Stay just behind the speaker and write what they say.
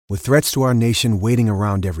With threats to our nation waiting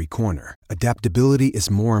around every corner, adaptability is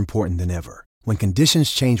more important than ever. When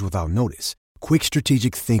conditions change without notice, quick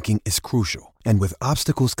strategic thinking is crucial. And with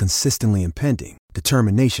obstacles consistently impending,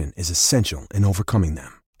 determination is essential in overcoming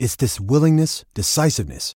them. It's this willingness,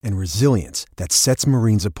 decisiveness, and resilience that sets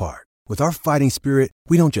Marines apart. With our fighting spirit,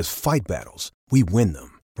 we don't just fight battles, we win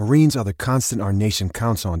them. Marines are the constant our nation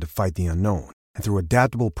counts on to fight the unknown. And through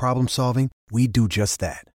adaptable problem solving, we do just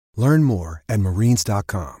that. Learn more at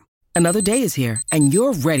marines.com. Another day is here, and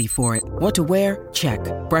you're ready for it. What to wear? Check.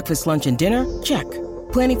 Breakfast, lunch, and dinner? Check.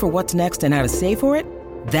 Planning for what's next and how to save for it?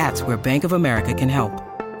 That's where Bank of America can help.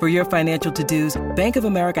 For your financial to-dos, Bank of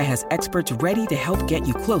America has experts ready to help get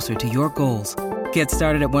you closer to your goals. Get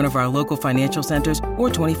started at one of our local financial centers or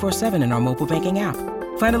 24/7 in our mobile banking app.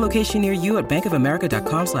 Find a location near you at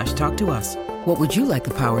bankofamerica.com/talktous. What would you like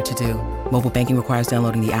the power to do? Mobile banking requires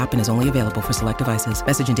downloading the app and is only available for select devices.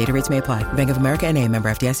 Message and data rates may apply. Bank of America N.A., member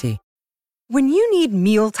FDIC. When you need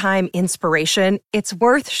mealtime inspiration, it's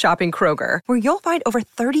worth shopping Kroger, where you'll find over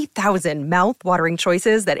 30,000 mouth-watering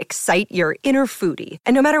choices that excite your inner foodie.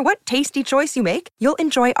 And no matter what tasty choice you make, you'll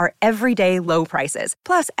enjoy our everyday low prices,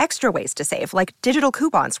 plus extra ways to save, like digital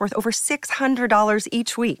coupons worth over $600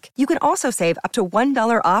 each week. You can also save up to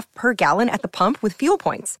 $1 off per gallon at the pump with fuel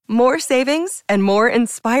points. More savings and more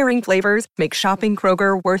inspiring flavors make shopping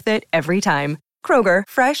Kroger worth it every time. Kroger,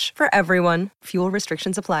 fresh for everyone. Fuel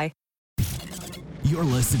restrictions apply. You're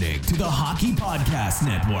listening to the Hockey Podcast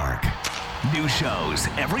Network. New shows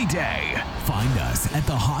every day. Find us at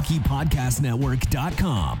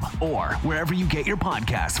thehockeypodcastnetwork.com or wherever you get your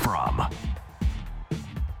podcasts from.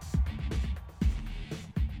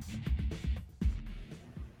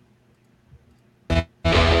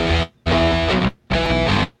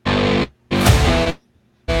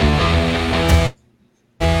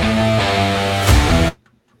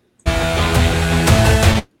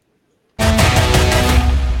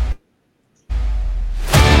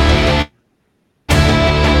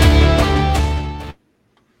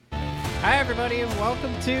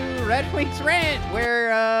 Welcome to Red Wings Rant,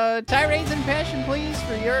 where tirades and passion pleas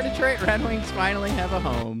for your Detroit Red Wings finally have a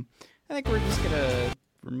home. I think we're just going to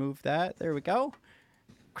remove that. There we go.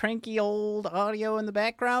 Cranky old audio in the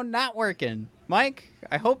background, not working. Mike,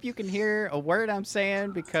 I hope you can hear a word I'm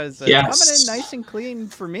saying because it's coming in nice and clean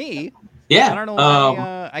for me. Yeah. I don't know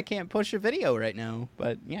why I can't push a video right now,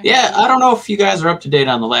 but yeah. Yeah, I don't know if you guys are up to date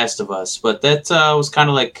on The Last of Us, but that was kind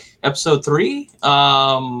of like episode 3.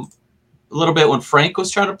 A little bit when Frank was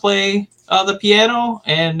trying to play the piano,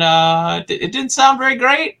 and it didn't sound very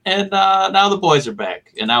great. And now the boys are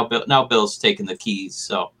back, and now Bill's taking the keys.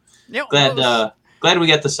 So glad we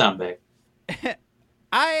got the sound back.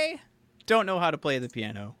 I don't know how to play the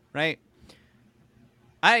piano, right?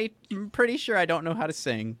 I'm pretty sure I don't know how to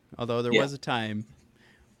sing, although there was a time.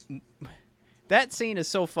 That scene is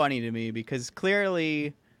so funny to me because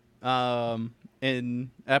clearly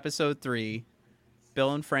in episode 3,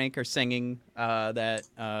 Bill and Frank are singing that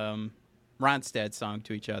Ronstadt song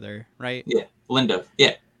to each other, right? Yeah, Linda.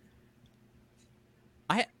 Yeah.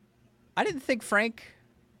 I didn't think Frank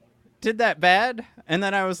did that bad, and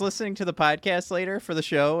then I was listening to the podcast later for the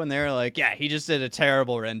show, and they were like, "Yeah, he just did a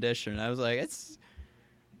terrible rendition." I was like, "It's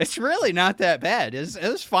really not that bad. It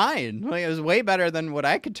was fine. Like, it was way better than what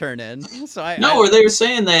I could turn in." So or they were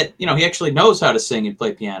saying that he actually knows how to sing and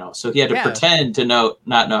play piano, so he had to pretend to not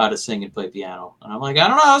know how to sing and play piano. And I'm like, I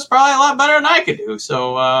don't know, it's probably a lot better than I could do.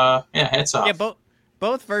 So hats off. Yeah,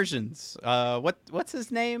 both versions. What's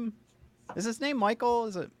his name? Is his name Michael?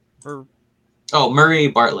 Is it or? Oh, Murray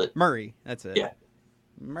Bartlett. Murray, that's it. Yeah,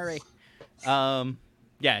 Murray.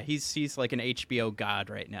 Yeah, he's like an HBO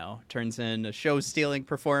god right now. Turns in a show-stealing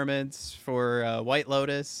performance for White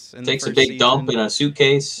Lotus. Takes a big dump in a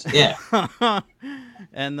suitcase. Yeah.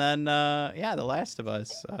 And then, The Last of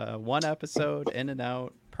Us. One episode, in and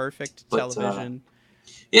out, perfect television.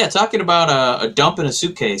 Talking about a dump in a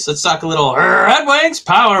suitcase. Let's talk a little Red Wings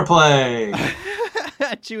power play.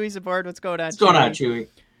 Chewy's aboard. What's going on, What's going on, Chewy?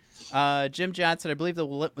 Jim Johnson, I believe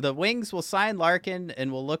the Wings will sign Larkin, and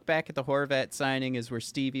we'll look back at the Horvat signing as where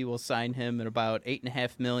Stevie will sign him at about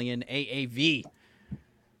 $8.5 million AAV.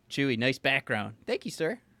 Chewy, nice background. Thank you,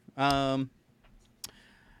 sir.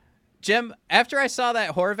 Jim, after I saw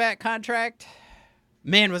that Horvat contract,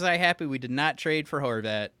 man, was I happy we did not trade for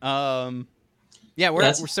Horvat.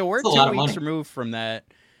 We're 2 weeks removed from that.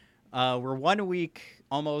 We're 1 week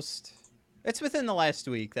almost. It's within the last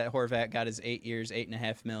week that Horvat got his 8 years,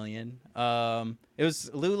 $8.5 million. It was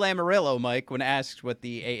Lou Lamoriello, Mike, when asked what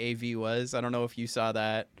the AAV was. I don't know if you saw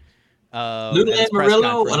that. Lou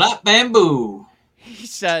Lamoriello, a lot bamboo. He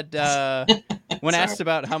said When asked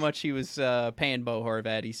about how much he was paying Bo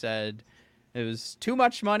Horvat, he said it was too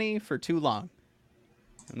much money for too long.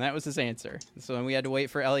 And that was his answer. So then we had to wait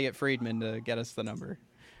for Elliot Friedman to get us the number.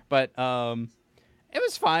 But it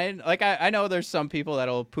was fine. Like, I know there's some people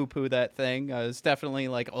that'll poo-poo that thing. It's definitely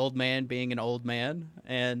like old man being an old man.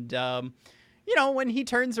 And, you know, when he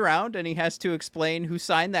turns around and he has to explain who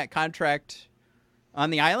signed that contract on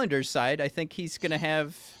the Islanders side, I think he's going to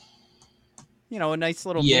have, you know, a nice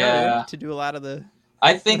little mirror to do a lot of the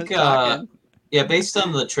I think, based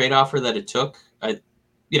on the trade offer that it took, I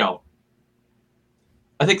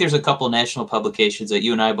think there's a couple of national publications that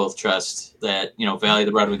you and I both trust that, you know, value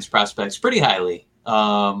the Red Wings prospects pretty highly.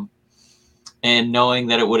 And knowing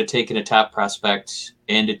that it would have taken a top prospect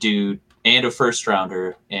and a dude and a first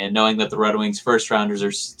rounder, and knowing that the Red Wings first rounders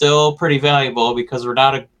are still pretty valuable because we're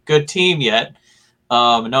not a good team yet,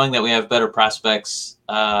 knowing that we have better prospects,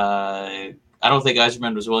 I don't think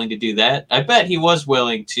Yzerman was willing to do that. I bet he was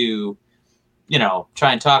willing to, you know,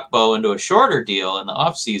 try and talk Bo into a shorter deal in the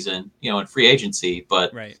offseason, you know, in free agency.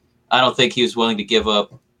 But right. I don't think he was willing to give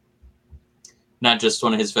up not just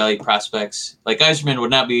one of his valued prospects. Like, Yzerman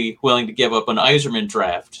would not be willing to give up an Yzerman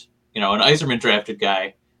draft, you know, an Yzerman drafted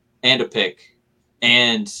guy and a pick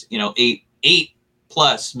and, you know, $8+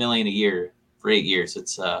 million a year for 8 years.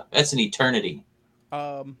 That's an eternity.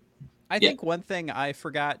 I think one thing I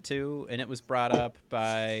forgot too, and it was brought up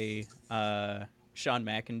by Sean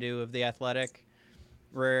McIndoe of The Athletic,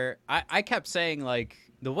 where I kept saying, like,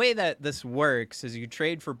 the way that this works is you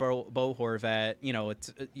trade for Bo Horvat, you know,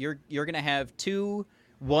 it's you're going to have 2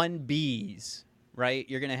 1Bs, right?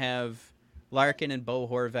 You're going to have Larkin and Bo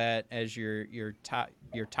Horvat as your top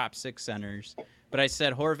 6 centers. But I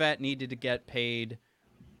said Horvat needed to get paid,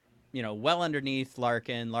 you know, well underneath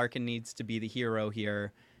Larkin. Larkin needs to be the hero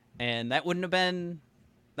here. And that wouldn't have been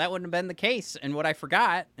the case. And what I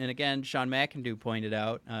forgot, and again, Sean McIndoe pointed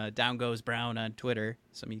out, Down Goes Brown on Twitter,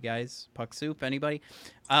 some of you guys, Puck Soup, anybody,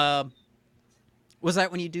 was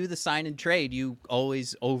that when you do the sign and trade, you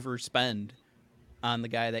always overspend on the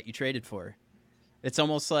guy that you traded for. It's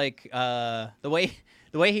almost like the way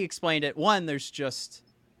he explained it. One, there's just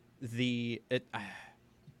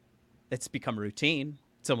it's become routine.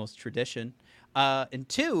 It's almost tradition. And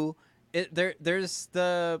two, there's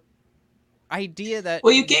the idea that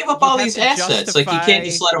you gave up all these assets, like you can't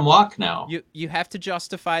just let them walk now. You have to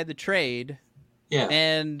justify the trade. Yeah.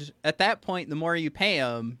 And at that point, the more you pay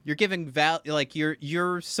them, you're giving value, like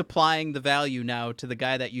you're supplying the value now to the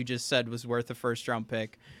guy that you just said was worth a first round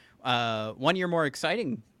pick. One of your more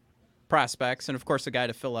exciting prospects, and of course a guy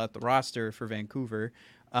to fill out the roster for Vancouver.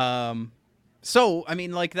 So I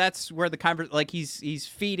mean, like, that's where the he's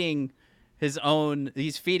feeding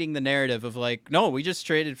he's feeding the narrative of, like, no, we just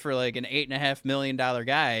traded for like an $8.5 million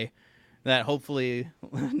guy that hopefully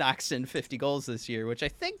knocks in 50 goals this year, which I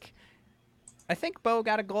think Bo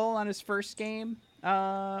got a goal on his first game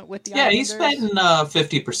with the Islanders. He's batting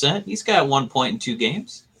 50%. He's got 1 point in 2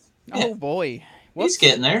 games. Yeah. Oh boy. Whoops. He's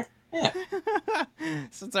getting there. Yeah.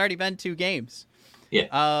 So it's already been 2 games.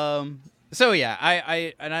 Yeah. So yeah,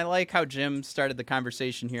 I like how Jim started the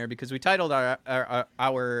conversation here, because we titled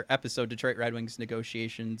our episode Detroit Red Wings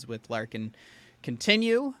Negotiations with Larkin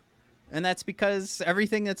Continue, and that's because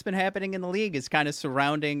everything that's been happening in the league is kind of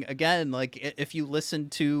surrounding, again, like, if you listen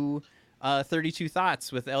to 32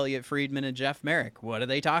 Thoughts with Elliot Friedman and Jeff Merrick, what are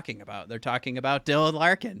they talking about? They're talking about Dylan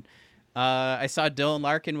Larkin. I saw Dylan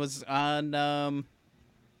Larkin was on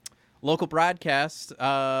local broadcast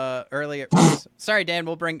earlier. Sorry, Dan.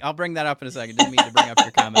 I'll bring that up in a second. Didn't mean to bring up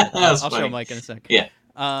your comment. I'll show Mike in a second. Yeah.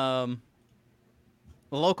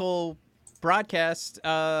 Local broadcast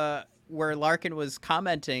where Larkin was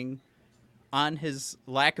commenting on his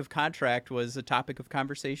lack of contract was a topic of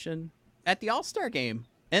conversation at the All-Star game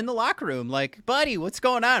in the locker room. Like, buddy, what's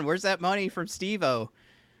going on? Where's that money from Steve-O?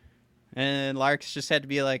 And Larks just had to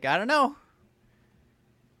be like, I don't know.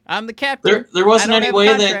 I'm the captain. There wasn't any way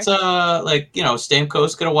that,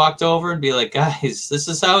 Stamkos could have walked over and be like, guys, this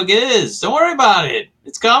is how it is. Don't worry about it.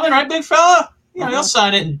 It's coming, right, big fella? You know, he'll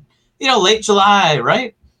sign it in, late July,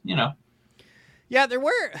 right? You know. Yeah, there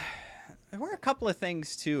were a couple of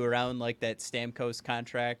things, too, around, like, that Stamkos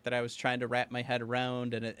contract that I was trying to wrap my head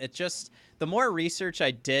around. And it just, the more research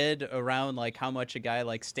I did around, like, how much a guy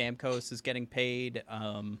like Stamkos is getting paid,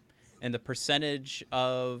 and the percentage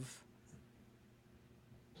of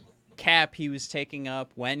cap he was taking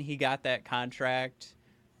up when he got that contract.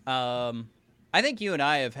 I think you and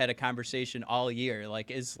I have had a conversation all year. Like,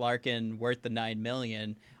 is Larkin worth the $9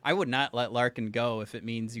 million? I would not let Larkin go if it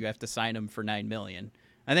means you have to sign him for $9 million.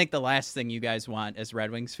 I think the last thing you guys want as Red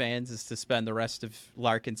Wings fans is to spend the rest of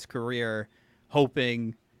Larkin's career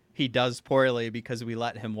hoping he does poorly because we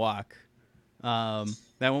let him walk. That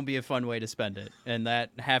won't be a fun way to spend it, and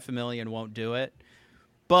that $500,000 won't do it.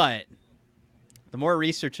 But the more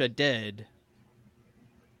research I did,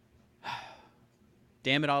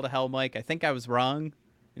 damn it all to hell, Mike, I think I was wrong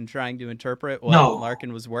in trying to interpret what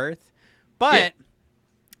Larkin was worth. But,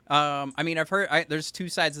 I mean, I've heard there's two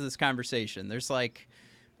sides of this conversation. There's like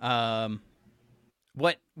what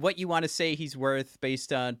you want to say he's worth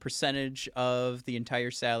based on percentage of the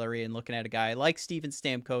entire salary, and looking at a guy like Steven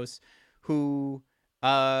Stamkos who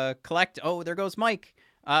there goes Mike,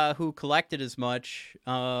 who collected as much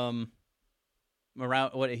around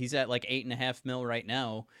what he's at, like $8.5 million right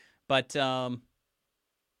now. But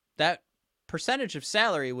that percentage of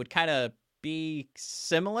salary would kind of be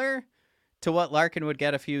similar to what Larkin would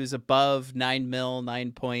get if he was above $9 million,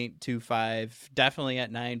 9.25, definitely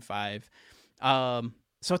at 9.5.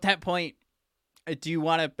 So at that point, do you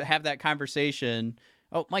want to have that conversation?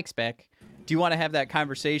 Oh, Mike's back. Do you want to have that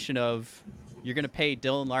conversation of you're going to pay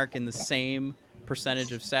Dylan Larkin the same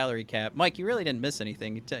percentage of salary cap? Mike, you really didn't miss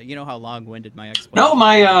anything. You know how long-winded my explanation.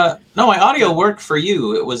 No, my audio worked for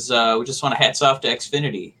you. It was we just want to hats off to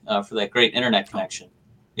Xfinity for that great internet connection.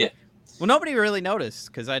 Yeah. Well, nobody really noticed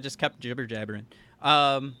because I just kept jibber-jabbering.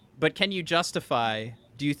 But can you justify,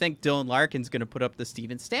 do you think Dylan Larkin's going to put up the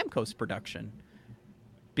Steven Stamkos production?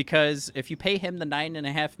 Because if you pay him the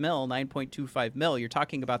 $9.5 million, $9.25 million, you're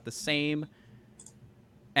talking about the same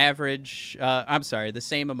the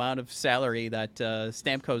same amount of salary that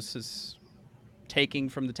Stamkos is taking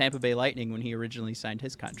from the Tampa Bay Lightning when he originally signed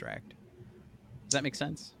his contract. Does that make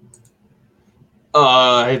sense?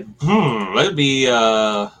 That'd be,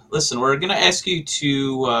 listen, we're going to ask you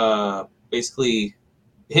to basically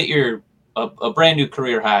hit a brand new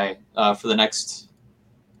career high for the next...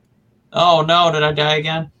 Oh, no, did I die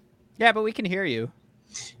again? Yeah, but we can hear you.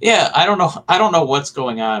 Yeah, I don't know what's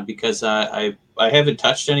going on because I haven't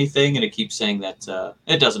touched anything and it keeps saying that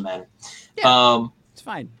it doesn't matter. Yeah, it's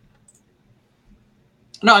fine.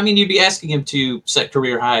 No, I mean, you'd be asking him to set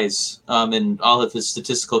career highs in all of his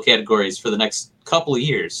statistical categories for the next couple of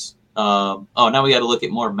years. Now we got to look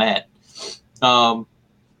at more Matt. Yeah,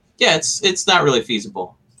 it's not really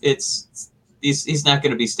feasible. He's not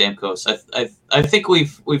going to be Stamkos. I think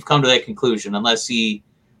we've come to that conclusion unless he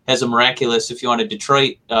has a miraculous, if you want a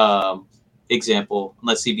Detroit example,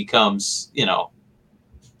 unless he becomes,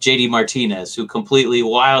 JD Martinez, who completely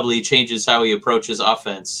wildly changes how he approaches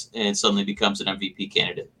offense and suddenly becomes an MVP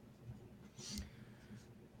candidate.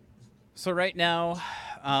 So right now,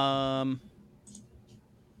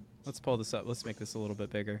 let's pull this up. Let's make this a little bit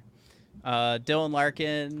bigger. Dylan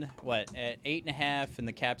Larkin, at 8.5, and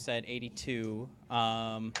the cap's at 82.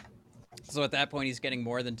 So at that point, he's getting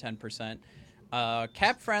more than 10%.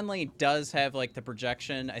 Cap Friendly does have like the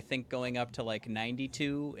projection, I think, going up to like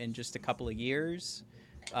 92 in just a couple of years.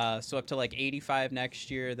 So up to like 85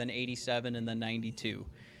 next year, then 87, and then 92.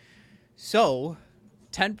 So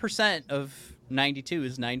 10% of 92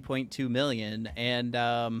 is 9.2 million. And,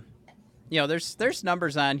 there's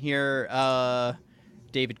numbers on here.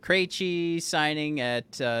 David Krejci signing at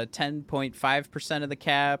 10.5% of the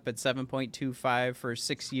cap at 7.25 for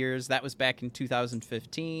 6 years. That was back in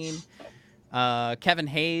 2015. Kevin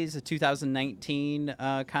Hayes, a 2019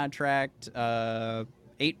 contract,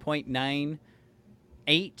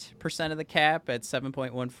 8.98% of the cap at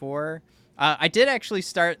 7.14. I did actually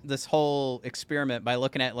start this whole experiment by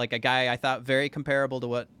looking at like a guy I thought very comparable to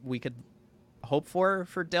what we could hope for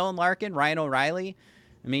Dylan Larkin, Ryan O'Reilly.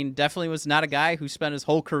 I mean, definitely was not a guy who spent his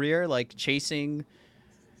whole career like chasing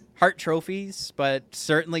Hart trophies, but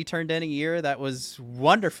certainly turned in a year that was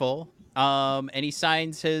wonderful. And he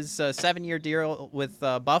signs his 7-year deal with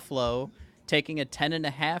Buffalo, taking a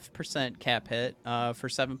 10.5% cap hit for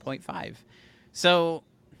 7.5. So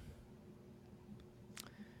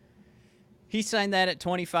he signed that at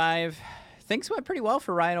 25. Things went pretty well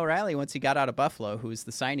for Ryan O'Reilly once he got out of Buffalo, who was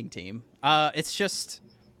the signing team. It's just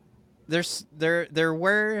there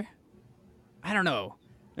were, I don't know,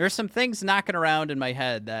 there are some things knocking around in my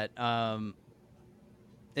head that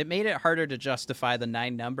it made it harder to justify the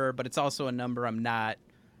 9 number, but it's also a number I'm not.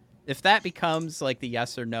 If that becomes like the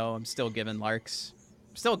yes or no, I'm still giving Larks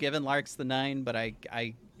the 9, but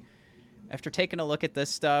I after taking a look at this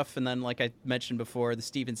stuff and then, like I mentioned before, the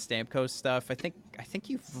Steven Stamkos stuff, I think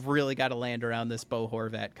you've really got to land around this Bo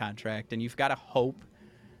Horvat contract, and you've got to hope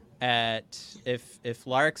at if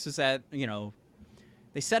Larks is at,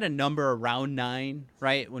 they set a number around 9,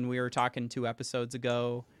 right, when we were talking 2 episodes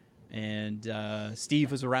ago, and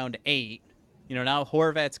Steve was around 8. Now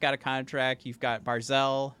Horvat's got a contract. You've got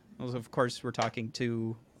Barzal. Of course, we're talking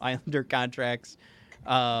 2 Islander contracts.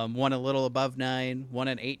 One a little above 9, one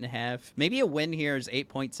at 8.5. Maybe a win here is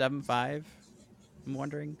 8.75. I'm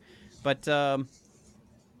wondering, but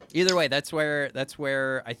either way, that's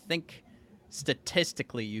where I think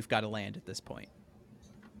statistically you've got to land at this point.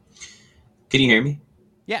 Can you hear me?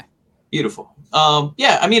 Yeah. Beautiful.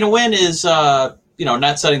 Yeah, I mean, a win is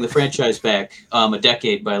not setting the franchise back a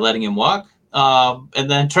decade by letting him walk, and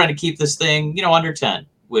then trying to keep this thing under 10,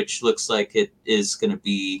 which looks like it is going to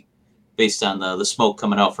be based on the smoke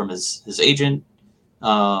coming out from his agent.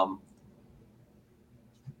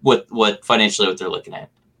 What financially what they're looking at,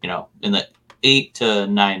 in the 8 to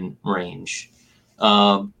 9 range.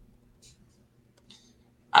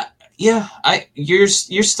 You're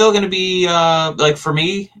still going to be like, for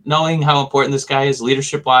me, knowing how important this guy is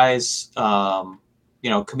leadership wise,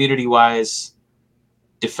 community wise,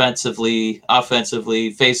 defensively,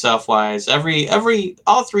 offensively, face off wise,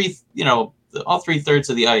 all three thirds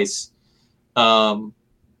of the ice.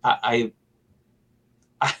 I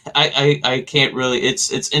can't really.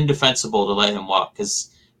 It's indefensible to let him walk because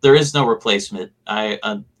there is no replacement.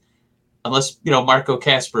 Unless Marco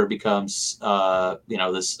Kasper becomes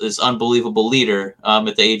this unbelievable leader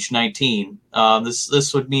at the age 19,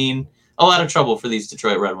 this would mean a lot of trouble for these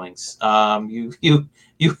Detroit Red Wings.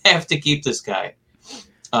 You have to keep this guy.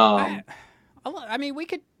 I mean, we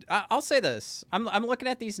could. I'll say this. I'm looking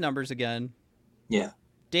at these numbers again. Yeah.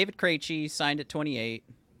 David Krejci signed at 28,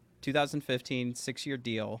 2015, 6-year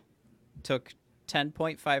deal, took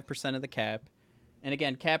 10.5% of the cap. And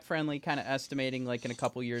again, cap friendly, kind of estimating like in a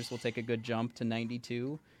couple years we'll take a good jump to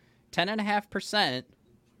 92. 10.5%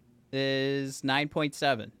 is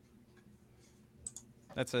 9.7.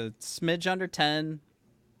 That's a smidge under 10.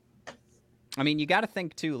 I mean, you got to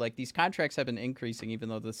think too, like these contracts have been increasing even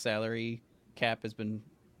though the salary cap has been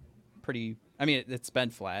pretty, I mean, it's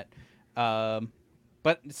been flat.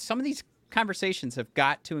 But some of these conversations have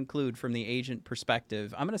got to include from the agent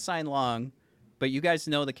perspective. I'm going to sign long, but you guys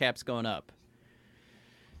know the cap's going up.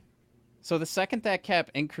 So the second that cap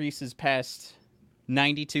increases past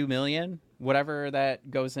 $92 million, whatever that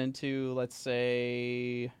goes into, let's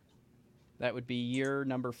say that would be year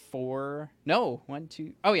number 4. No, 1,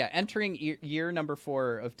 2. Oh yeah, entering year number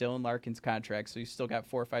 4 of Dylan Larkin's contract. So you still got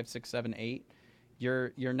 4, 5, 6, 7, 8.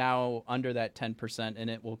 You're now under that 10%, and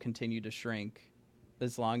it will continue to shrink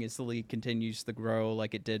as long as the league continues to grow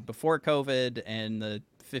like it did before COVID and the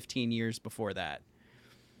 15 years before that.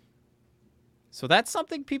 So that's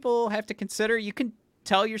something people have to consider. You can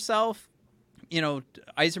tell yourself,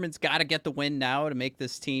 Yzerman's got to get the win now to make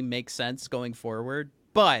this team make sense going forward.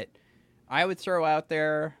 But I would throw out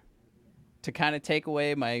there to kind of take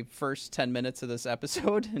away my first 10 minutes of this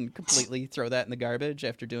episode and completely throw that in the garbage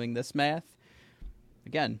after doing this math.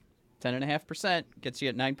 Again, 10.5% gets you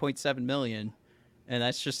at $9.7 million. And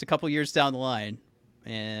that's just a couple years down the line.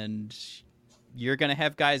 And you're going to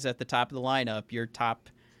have guys at the top of the lineup, your top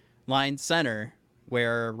line center,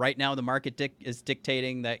 where right now the market is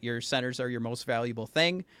dictating that your centers are your most valuable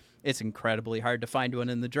thing. It's incredibly hard to find one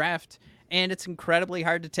in the draft, and it's incredibly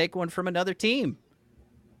hard to take one from another team.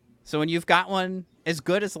 So when you've got one as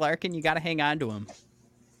good as Larkin, you got to hang on to him.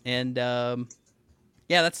 And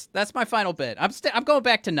that's my final bit. I'm going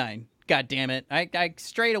back to 9. God damn it. I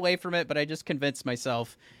strayed away from it, but I just convinced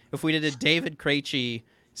myself if we did a David Krejci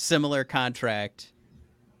similar contract,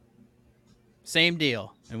 same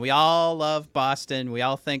deal. And we all love Boston. We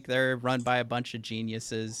all think they're run by a bunch of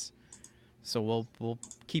geniuses. So we'll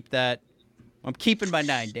keep that. I'm keeping my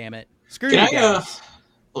 9, damn it. Screw you guys.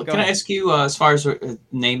 Can I ask you, as far as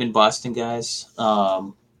naming Boston guys,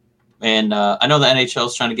 and I know the NHL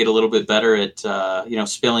is trying to get a little bit better at,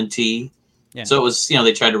 spilling tea. Yeah. So it was,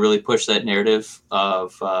 they tried to really push that narrative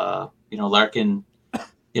of, Larkin,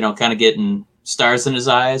 kind of getting stars in his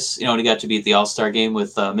eyes, when he got to be at the All-Star game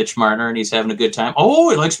with Mitch Marner, and he's having a good time. Oh,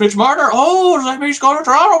 he likes Mitch Marner. Oh, does that mean he's going to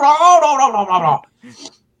Toronto? Blah, blah,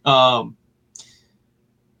 blah.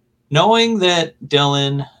 Knowing that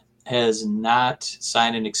Dylan has not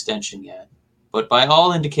signed an extension yet, but by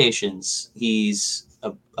all indications, he's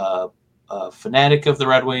a fanatic of the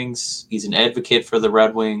Red Wings. He's an advocate for the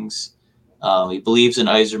Red Wings. He believes in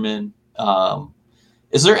Yzerman.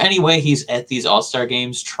 Is there any way he's at these All-Star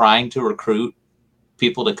games trying to recruit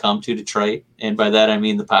people to come to Detroit? And by that, I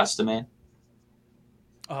mean the Pasta Man.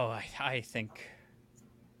 Oh, I think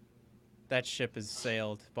that ship has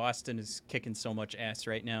sailed. Boston is kicking so much ass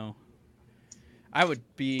right now. I would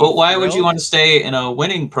be. But why would you want to stay in a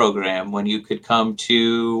winning program when you could come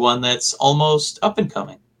to one that's almost up and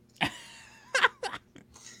coming?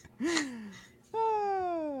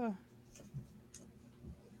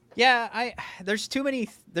 Yeah, there's too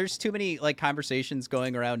many like conversations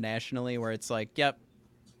going around nationally where it's like, yep,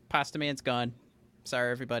 Pasta Man's gone.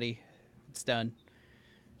 Sorry, everybody. It's done.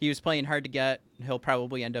 He was playing hard to get. He'll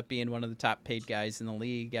probably end up being one of the top paid guys in the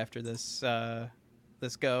league after this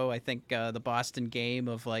go. I think the Boston game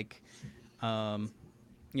of like,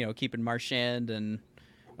 keeping Marchand and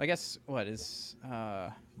I guess what is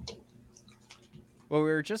we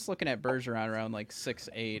were just looking at Bergeron around like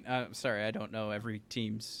 6'8". Sorry, I don't know every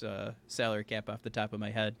team's salary cap off the top of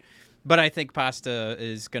my head, but I think Pasta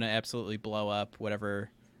is going to absolutely blow up whatever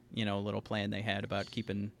little plan they had about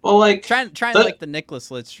keeping. Well, like trying like the Nicholas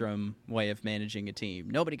Lidstrom way of managing a team.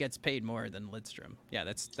 Nobody gets paid more than Lidstrom. Yeah,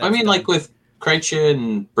 that's I mean, dumb. like with Krejci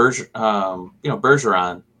and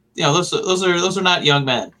Bergeron. Those are not young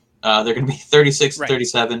men. They're going to be 36 and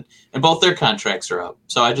 37, and both their contracts are up.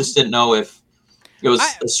 So I just didn't know if it was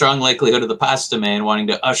a strong likelihood of the Pasta Man wanting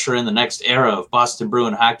to usher in the next era of Boston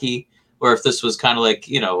Bruin hockey, or if this was kind of like,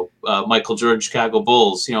 Michael Jordan, Chicago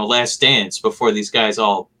Bulls, last dance before these guys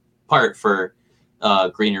all part for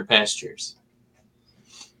greener pastures.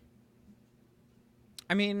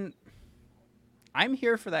 I mean, I'm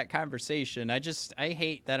here for that conversation. I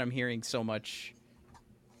hate that I'm hearing so much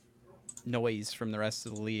noise from the rest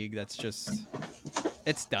of the league. That's just,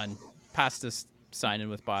 it's done. Pasta's signing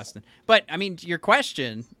with Boston. But I mean, to your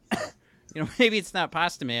question, maybe it's not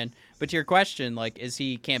Pasta Man, but to your question, like, is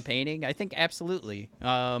he campaigning? I think absolutely.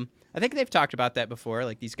 I think they've talked about that before.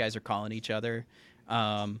 Like, these guys are calling each other.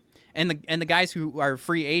 And the guys who are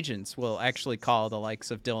free agents will actually call the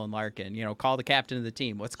likes of Dylan Larkin, call the captain of the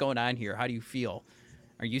team. What's going on here? How do you feel?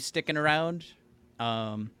 Are you sticking around?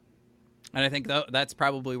 And I think that's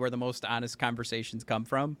probably where the most honest conversations come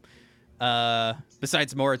from.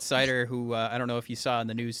 Besides Moritz Seider, who I don't know if you saw in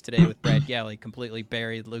the news today with Brad Galley, completely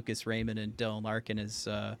buried Lucas Raymond and Dylan Larkin as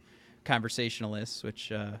conversationalists. Which,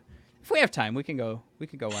 if we have time, we can go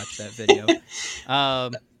watch that video.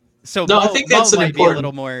 So no, I think that's might be a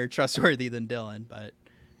little more trustworthy than Dylan, but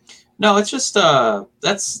no, it's just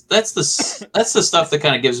that's the stuff that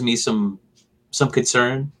kind of gives me some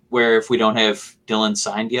concern. Where if we don't have Dylan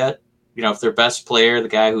signed yet, if their best player, the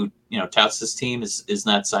guy who touts this team, is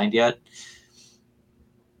not signed yet,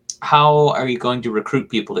 how are you going to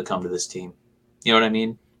recruit people to come to this team? You know what I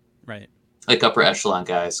mean? Right. Like upper echelon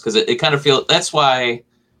guys, because it kind of feels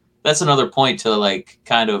that's another point to like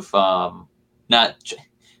kind of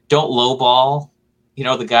don't lowball,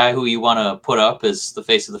 the guy who you want to put up as the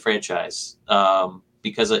face of the franchise,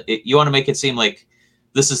 because you want to make it seem like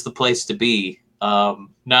this is the place to be,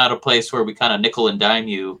 not a place where we kind of nickel and dime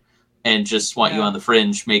you and just want you on the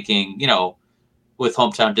fringe making, with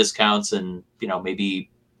hometown discounts and, maybe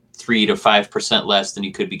 3 to 5% less than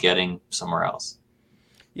you could be getting somewhere else.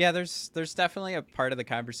 Yeah, there's definitely a part of the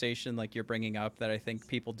conversation like you're bringing up that I think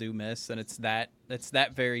people do miss, and it's that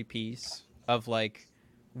very piece of like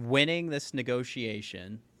winning this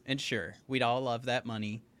negotiation. And sure, we'd all love that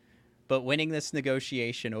money, but winning this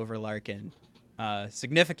negotiation over Larkin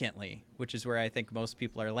significantly, which is where I think most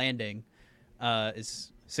people are landing,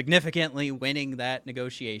 is significantly winning that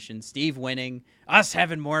negotiation. Steve winning, us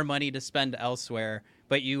having more money to spend elsewhere,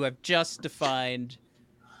 but you have just defined,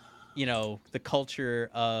 the culture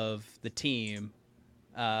of the team.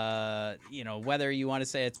 Whether you want to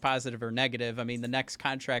say it's positive or negative, I mean, the next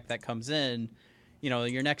contract that comes in,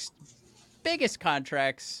 your next biggest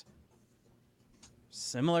contracts,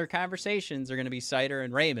 similar conversations are going to be Seider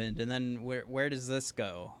and Raymond. And then where does this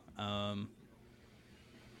go?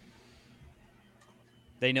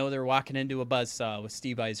 They know they're walking into a buzzsaw with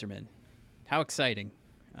Steve Yzerman. How exciting.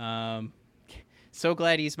 So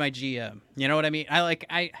glad he's my GM. You know what I mean?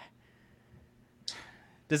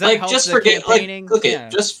 Does that help just the for campaigning?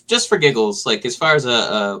 Just for giggles, like as far as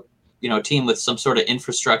a team with some sort of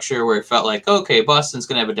infrastructure where it felt like, okay, Boston's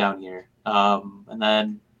going to have a down year. And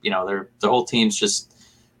then, the whole team's just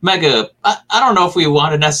mega. I don't know if we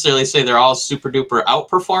want to necessarily say they're all super duper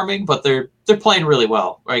outperforming, but they're playing really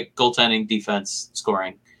well, right? Goaltending, defense,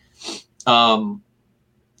 scoring. I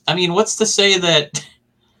mean, what's to say that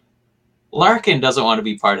Larkin doesn't want to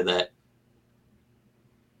be part of that?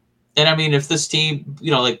 And I mean, if this team,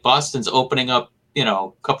 like Boston's opening up, a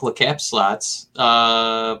couple of cap slots, what?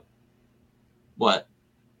 Let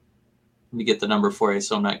me get the number for you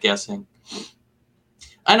so I'm not guessing.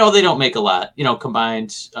 I know they don't make a lot,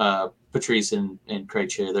 combined, Patrice and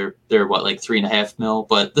Krejci, they're what, like $3.5 million,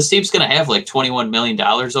 but this team's going to have like $21 million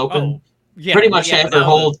open. Pretty much have their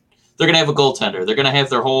whole, they're going to have a goaltender. They're going to have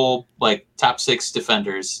their whole like top 6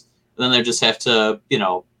 defenders. And then they just have to,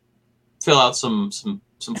 fill out some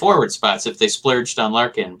forward spots if they splurged on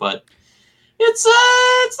Larkin, but it's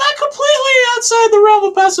not completely outside the realm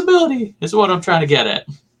of possibility is what I'm trying to get at.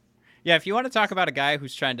 Yeah. If you want to talk about a guy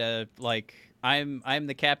who's trying to like I'm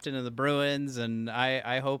the captain of the Bruins, and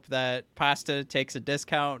I hope that Pasta takes a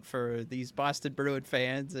discount for these Boston Bruin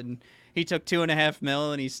fans. And he took $2.5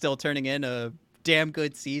 million, and he's still turning in a damn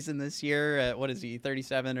good season this year. At, what is he,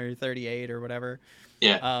 37 or 38 or whatever?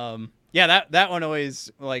 Yeah. Yeah. That one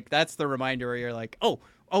always, like, that's the reminder where you're like, oh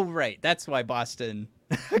right, that's why Boston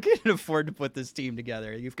can afford to put this team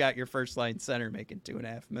together. You've got your first line center making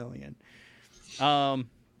 $2.5 million.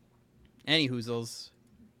 Any hoozles.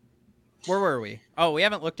 Where were we? Oh, we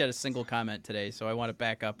haven't looked at a single comment today, so I want to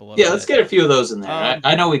back up a little bit. Yeah, let's get a few of those in there.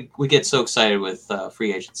 I know we get so excited with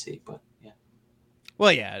free agency, but yeah.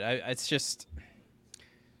 Well, yeah, it's just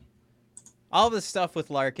all this stuff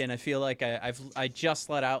with Larkin. I feel like I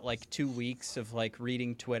just let out like 2 weeks of like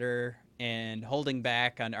reading Twitter and holding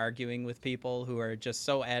back on arguing with people who are just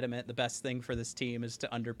so adamant the best thing for this team is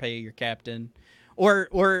to underpay your captain,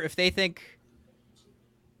 or if they think,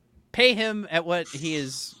 pay him at what he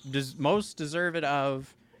is most deserved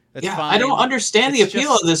of. That's fine. I don't understand the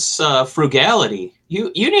appeal of this frugality.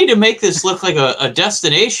 You need to make this look like a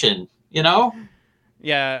destination, you know?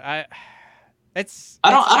 Yeah, I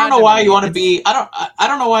don't know why you want to be. I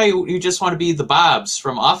don't know why you just want to be the Bobs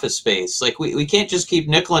from Office Space. Like we can't just keep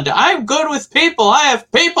nickel and I'm good with people. I have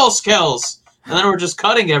people skills, and then we're just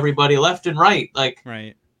cutting everybody left and right. Like,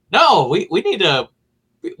 right? No, we need to.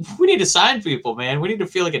 We need to sign people, man. We need to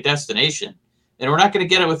feel like a destination. And we're not going to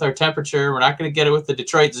get it with our temperature. We're not going to get it with the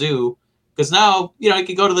Detroit Zoo. Because now, you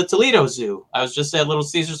can go to the Toledo Zoo. I was just at Little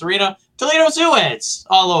Caesars Arena. Toledo Zoo ads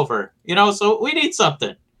all over. So we need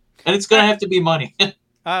something. And it's going to have to be money.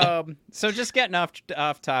 So just getting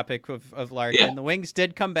off topic of Larkin. Yeah. The Wings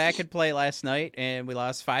did come back and play last night, and we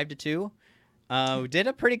lost 5-2. We did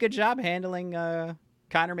a pretty good job handling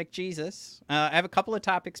Connor McJesus. I have a couple of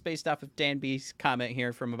topics based off of Dan B's comment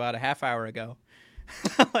here from about a half hour ago.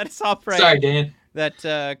 Let us all pray. Sorry, Dan.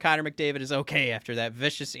 That Connor McDavid is okay after that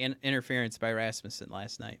vicious interference by Rasmussen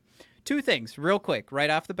last night. 2 things, real quick, right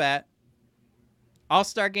off the bat.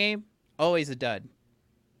 All-Star game, always a dud.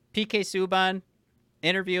 PK Subban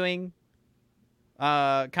interviewing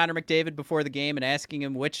Connor McDavid before the game and asking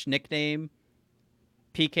him which nickname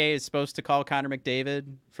PK is supposed to call Connor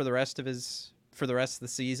McDavid for the rest of the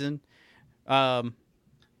season.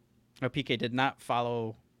 PK did not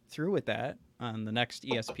follow through with that on the next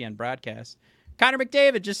ESPN broadcast. Connor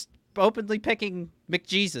McDavid just openly picking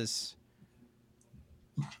McJesus.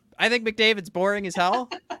 I think McDavid's boring as hell,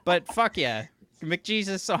 but fuck yeah.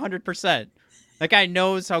 McJesus 100%. That guy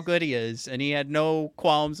knows how good he is, and he had no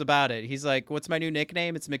qualms about it. He's like, what's my new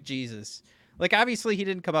nickname? It's McJesus. Like, obviously he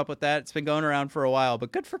didn't come up with that. It's been going around for a while,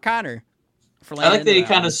 but good for Connor. I like that he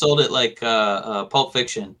kind of sold it like Pulp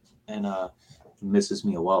Fiction and Mrs.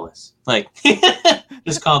 Mia Wallace. Like,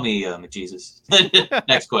 just call me McJesus.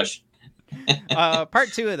 Next question.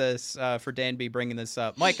 Part 2 of this for Dan B bringing this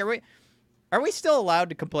up. Mike, are we still allowed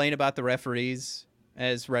to complain about the referees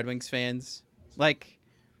as Red Wings fans? Like,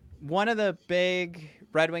 one of the big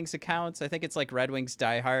Red Wings accounts, I think it's like Red Wings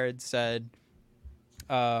Die Hard, said,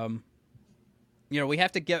 we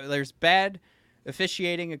have to there's bad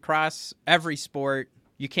officiating across every sport.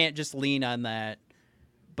 You can't just lean on that.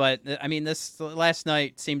 But I mean, this last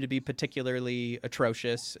night seemed to be particularly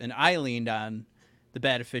atrocious, and I leaned on the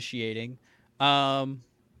bad officiating.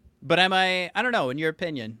 But I don't know, in your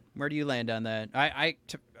opinion, where do you land on that?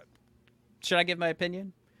 Should I give my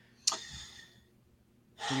opinion?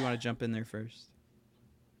 Or do you want to jump in there first?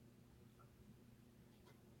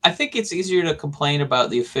 I think it's easier to complain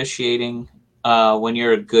about the officiating when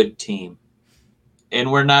you're a good team. And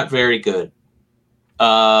we're not very good.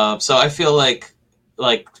 So I feel like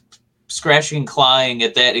scratching and clawing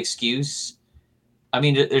at that excuse. I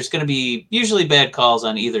mean, there's going to be usually bad calls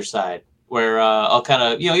on either side where I'll kind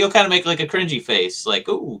of, you'll kind of make like a cringy face. Like,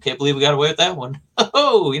 oh, can't believe we got away with that one.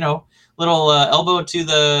 Oh, little elbow to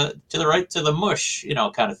the right to the mush,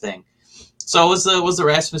 kind of thing. So was the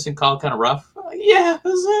Rasmussen call kind of rough? Yeah, it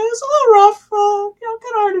was a little rough. Kind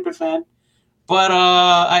of hard to defend. But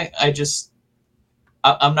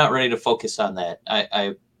I'm not ready to focus on that.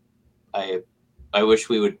 I wish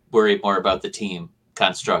we would worry more about the team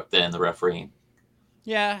construct than the refereeing.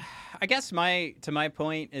 Yeah, I guess my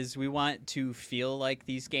point is we want to feel like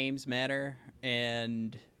these games matter,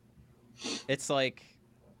 and it's like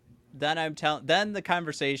then the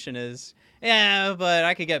conversation is, yeah, but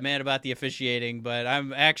I could get mad about the officiating, but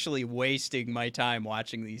I'm actually wasting my time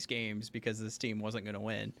watching these games because this team wasn't going to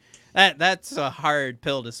win. That's a hard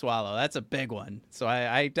pill to swallow. That's a big one. So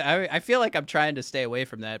I feel like I'm trying to stay away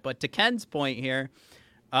from that. But to Ken's point here,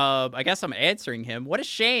 I guess I'm answering him. What a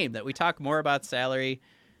shame that we talk more about salary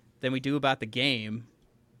than we do about the game.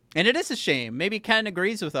 And it is a shame. Maybe Ken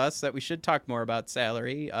agrees with us that we should talk more about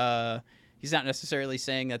salary. He's not necessarily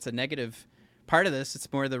saying that's a negative part of this.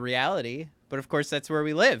 It's more the reality. But, of course, that's where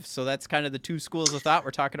we live. So that's kind of the two schools of thought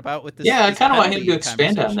we're talking about with this. Yeah, I kind of want him to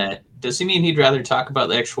expand on that. Does he mean he'd rather talk about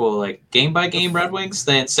the actual like game-by-game Red Wings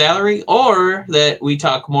than salary? Or that we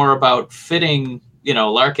talk more about fitting,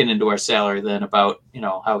 Larkin into our salary than about,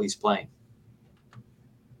 how he's playing?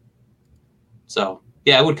 So,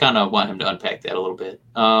 yeah, I would kind of want him to unpack that a little bit.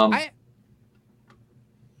 I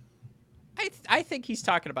think he's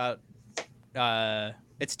talking about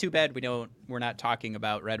it's too bad we're not talking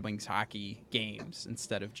about Red Wings hockey games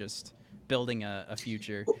instead of just building a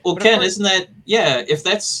future. Well, but Ken, isn't that if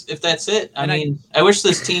that's it? I wish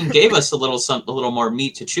this team gave us a little more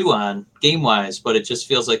meat to chew on game wise, but it just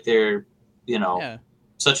feels like they're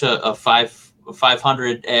such a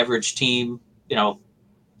 500 average team,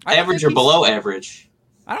 average or below average.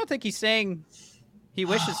 I don't think he's saying he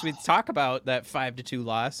wishes we'd talk about that 5-2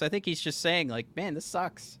 loss. I think he's just saying like, man, this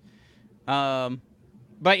sucks.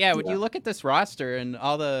 But yeah, when you look at this roster and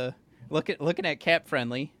all the looking at cap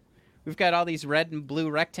friendly, we've got all these red and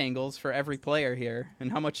blue rectangles for every player here,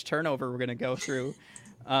 and how much turnover we're going to go through,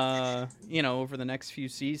 over the next few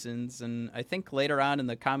seasons. And I think later on in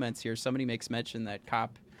the comments here, somebody makes mention that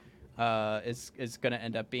Kopp is going to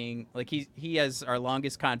end up being like he has our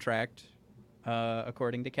longest contract,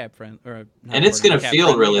 according to cap friend, and it's going to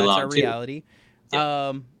feel really long. That's our reality.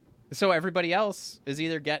 Yeah. So everybody else is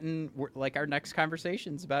either getting, like, our next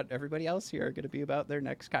conversations about everybody else here are going to be about their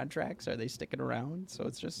next contracts. Are they sticking around? So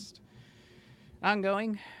it's just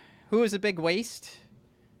ongoing. Who is a big waste?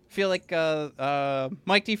 Feel like,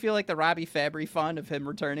 Mike, do you feel like the Robbie Fabry fun of him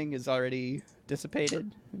returning is already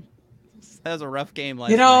dissipated? That was a rough game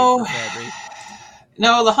last night for Fabry.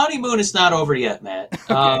 No, the honeymoon is not over yet, Matt.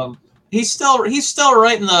 Okay. He's still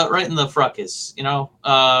right in the fracas.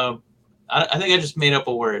 I think I just made up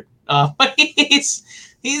a word. But he's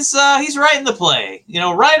right in the play.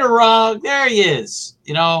 Right or wrong, there he is.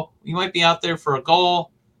 He might be out there for a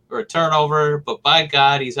goal or a turnover, but by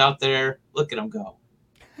God, he's out there. Look at him go.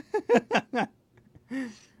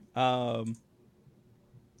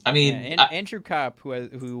 Andrew Kopp, who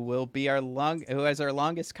has our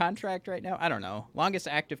longest contract right now. I don't know, longest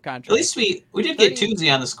active contract. At least we did get Toonsey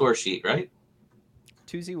on the score sheet, right?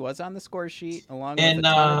 Toonsey was on the score sheet along with a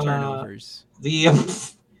ton of turnovers.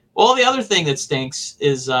 The other thing that stinks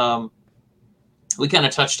is we kind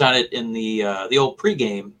of touched on it in the old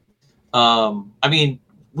pregame.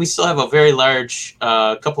 We still have a very large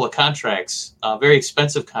couple of contracts, very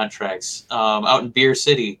expensive contracts out in Beer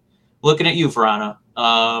City. Looking at you, Verana,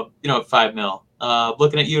 at $5 million.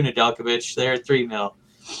 Looking at you, Nedeljkovic, they're at $3 million.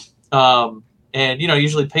 And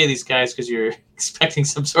usually pay these guys because you're expecting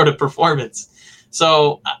some sort of performance.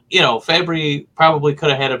 So, Fabry probably could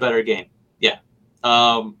have had a better game. Yeah.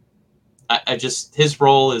 His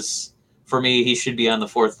role is, for me, he should be on the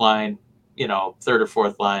fourth line, third or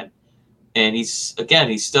fourth line. And this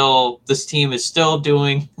team is still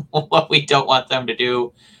doing what we don't want them to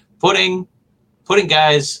do, putting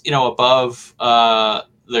guys, above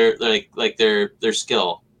their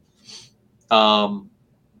skill. And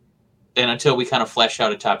until we kind of flesh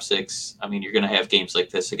out a top six, you're going to have games like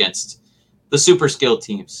this against the super skilled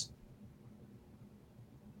teams.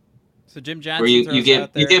 So Jim Johnson, where you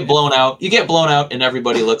get blown out. You get blown out, and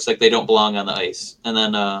everybody looks like they don't belong on the ice. And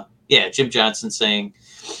then, Jim Johnson saying,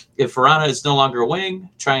 if Verana is no longer a wing,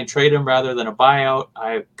 try and trade him rather than a buyout.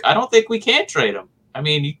 I don't think we can trade him.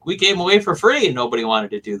 We gave him away for free, and nobody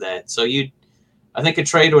wanted to do that. So I think a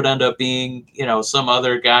trade would end up being, some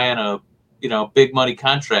other guy on a, big money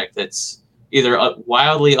contract that's either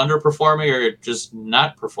wildly underperforming or just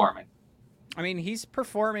not performing. He's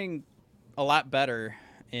performing a lot better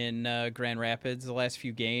in Grand Rapids the last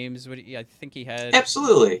few games. I think he had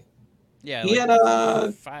absolutely. Yeah, he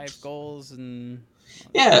had 5 goals and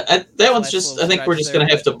that one's just. I think we're just gonna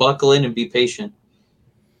have to buckle in and be patient.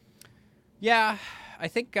 Yeah, I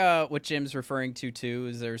think what Jim's referring to too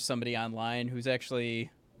is there's somebody online who's actually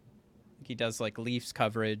he does like Leafs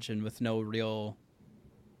coverage and with no real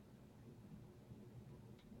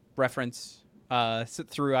reference.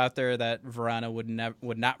 Threw out there that Verana would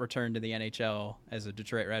not return to the NHL as a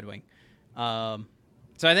Detroit Red Wing. So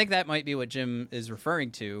I think that might be what Jim is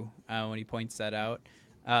referring to when he points that out.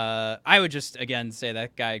 I would just, again, say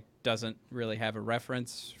that guy doesn't really have a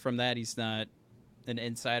reference from that. He's not an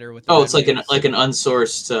insider with the Red it's like Wings. an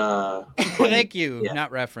unsourced Thank you. Yeah.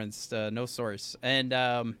 Not referenced, no source. And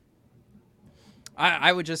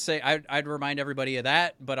I would just say I'd remind everybody of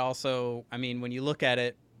that, but also, when you look at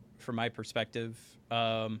it from my perspective,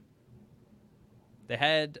 the They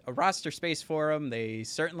had a roster space for him. They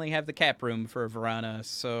certainly have the cap room for Vrana.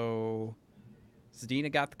 So Zadina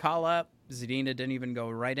got the call up. Zadina didn't even go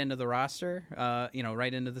right into the roster,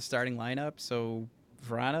 right into the starting lineup. So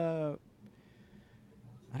Vrana,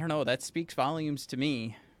 I don't know. That speaks volumes to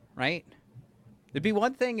me, right? It'd be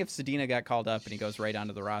one thing if Zadina got called up and he goes right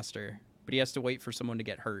onto the roster, but he has to wait for someone to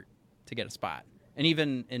get hurt to get a spot. And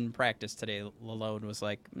even in practice today, Lalone was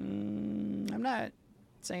like, I'm not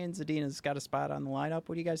saying Zadina's got a spot on the lineup.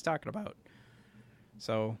 What are you guys talking about?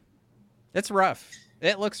 So it's rough.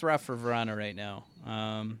 It looks rough for Vrana right now.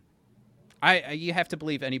 You have to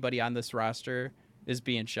believe anybody on this roster is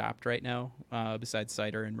being shopped right now, besides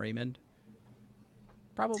Sider and Raymond.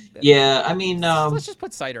 Probably. Yeah, I mean, let's just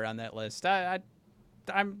put Sider on that list.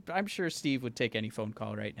 I'm sure Steve would take any phone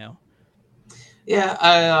call right now.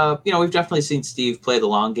 Yeah, we've definitely seen Steve play the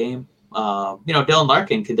long game. Dylan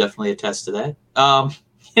Larkin could definitely attest to that.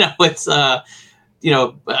 It's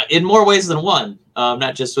in more ways than one.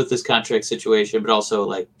 Not just with this contract situation, but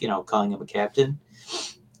also calling him a captain.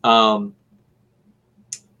 Poor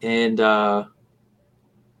Berggren,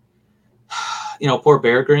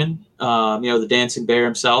 the dancing bear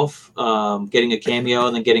himself, getting a cameo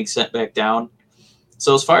and then getting sent back down.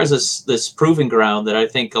 So as far as this proving ground that I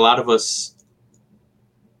think a lot of us,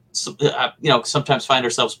 sometimes find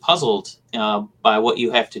ourselves puzzled by what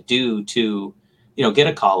you have to do to, get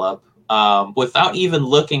a call up without even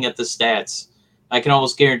looking at the stats. I can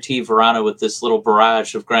almost guarantee Vrana with this little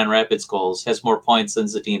barrage of Grand Rapids goals has more points than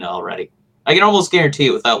Zadina already. I can almost guarantee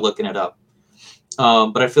it without looking it up.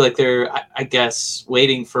 But I feel like they're, I guess,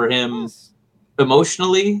 waiting for him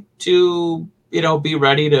emotionally to, be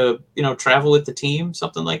ready to, travel with the team,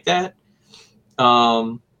 something like that.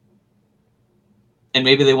 And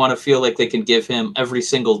maybe they want to feel like they can give him every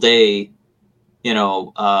single day,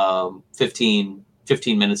 15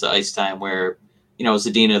 minutes of ice time where,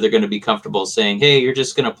 Zadina, they're going to be comfortable saying, hey, you're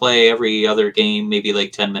just going to play every other game, maybe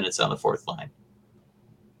like 10 minutes on the fourth line.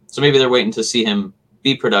 So maybe they're waiting to see him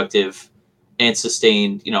be productive and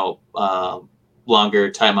sustain,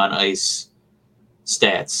 longer time on ice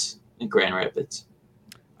stats in Grand Rapids.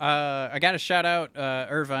 I got to shout out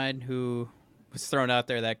Irvine, who was thrown out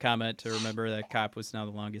there that comment to remember that Kopp was now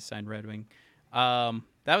the longest signed Red Wing.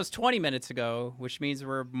 That was 20 minutes ago, which means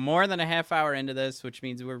we're more than a half hour into this, which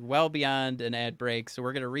means we're well beyond an ad break. So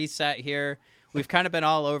we're going to reset here. We've kind of been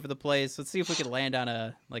all over the place. Let's see if we can land on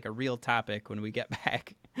a real topic when we get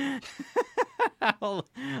back. I'll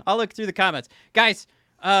look through the comments. Guys,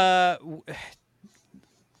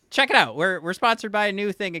 check it out. We're sponsored by a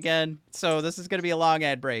new thing again. So this is going to be a long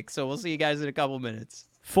ad break. So we'll see you guys in a couple minutes.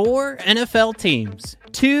 4 NFL teams,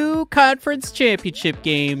 2 conference championship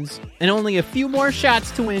games, and only a few more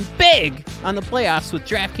shots to win big on the playoffs with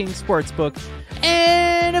DraftKings Sportsbook,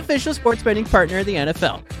 an official sports betting partner of the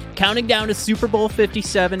NFL. Counting down to Super Bowl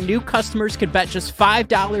 57, new customers can bet just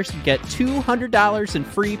 $5 and get $200 in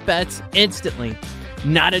free bets instantly.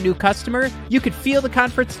 Not a new customer? You could feel the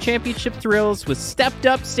conference championship thrills with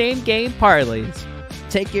stepped-up same-game parlays.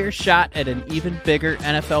 Take your shot at an even bigger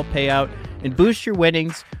NFL payout and boost your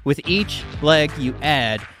winnings with each leg you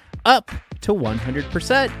add up to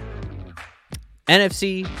 100%.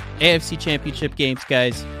 NFC, AFC championship games,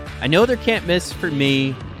 guys. I know they're can't miss for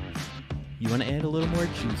me. You want to add a little more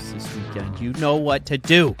juice this weekend? You know what to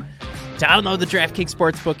do. Download the DraftKings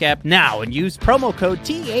Sportsbook app now and use promo code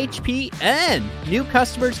THPN. New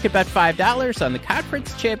customers can bet $5 on the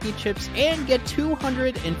conference championships and get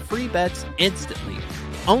 $200 in free bets instantly.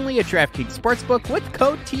 Only at DraftKings Sportsbook with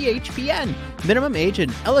code THPN. Minimum age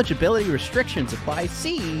and eligibility restrictions apply.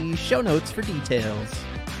 See show notes for details.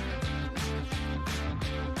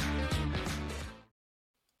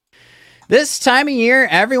 This time of year,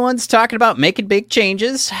 everyone's talking about making big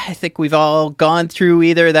changes. I think we've all gone through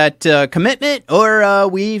either that commitment or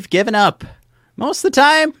we've given up. Most of the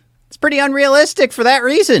time, it's pretty unrealistic for that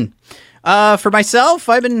reason. For myself,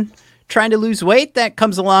 I've been trying to lose weight. That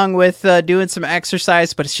comes along with doing some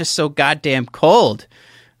exercise, but it's just so goddamn cold.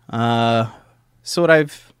 So what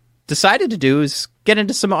I've decided to do is get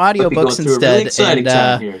into some audiobooks instead. It's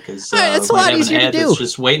a lot easier to do.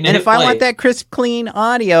 And if I want that crisp, clean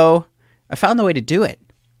audio, I found the way to do it.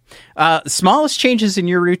 The smallest changes in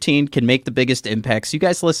your routine can make the biggest impacts. You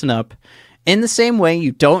guys listen up. In the same way,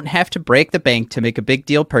 you don't have to break the bank to make a big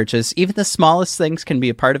deal purchase. Even the smallest things can be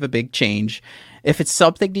a part of a big change if it's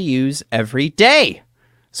something to use every day.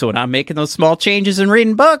 So when I'm making those small changes and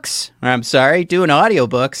reading books, doing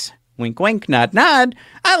audiobooks, wink, wink, nod, nod,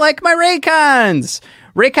 I like my Raycons.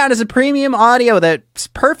 Raycon is a premium audio that's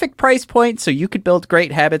perfect price point so you could build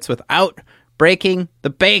great habits without breaking the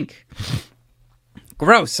bank.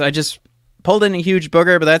 Gross. I just pulled in a huge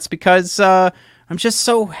booger, but that's because I'm just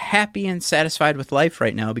so happy and satisfied with life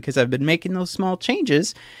right now because I've been making those small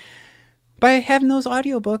changes by having those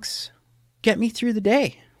audiobooks get me through the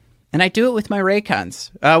day. And I do it with my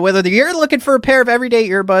Raycons. Whether you're looking for a pair of everyday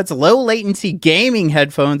earbuds, low latency gaming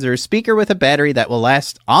headphones, or a speaker with a battery that will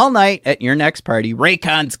last all night at your next party,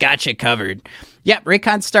 Raycon's got you covered. Yep,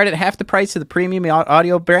 Raycons start at half the price of the premium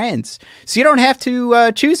audio brands. So you don't have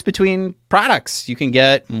to choose between products. You can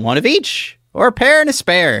get one of each, or a pair and a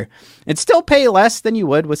spare, and still pay less than you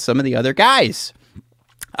would with some of the other guys.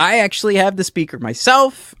 I actually have the speaker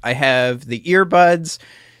myself. I have the earbuds.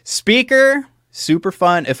 Speaker, super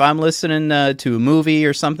fun. If I'm listening to a movie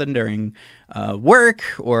or something during work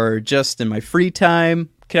or just in my free time,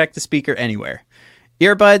 connect the speaker anywhere.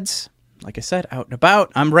 Earbuds, like I said, out and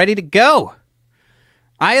about. I'm ready to go.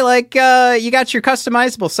 I like, you got your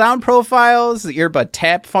customizable sound profiles, the earbud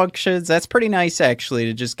tap functions. That's pretty nice, actually,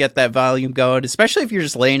 to just get that volume going, especially if you're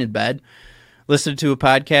just laying in bed, listening to a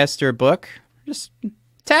podcast or a book. Just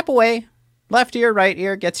tap away. Left ear, right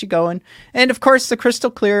ear, gets you going. And of course, the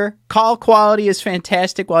crystal clear call quality is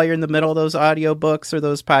fantastic while you're in the middle of those audiobooks or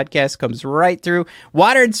those podcasts. Comes right through.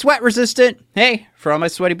 Water and sweat resistant. Hey, for all my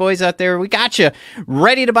sweaty boys out there, we got you.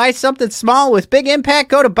 Ready to buy something small with big impact?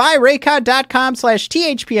 Go to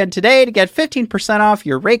buyraycon.com/THPN today to get 15% off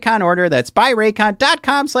your Raycon order. That's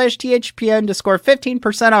buyraycon.com/THPN to score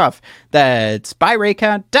 15% off. That's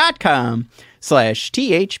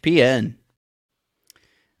buyraycon.com/THPN.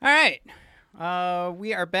 All right.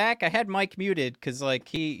 We are back. I had Mike muted because like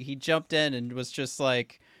he jumped in and was just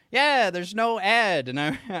like, yeah, there's no ad. And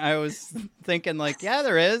I was thinking like, yeah,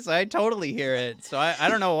 there is. I totally hear it. So I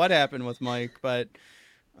don't know what happened with Mike, but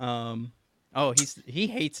he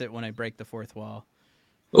hates it when I break the fourth wall.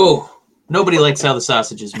 Oh, nobody likes how the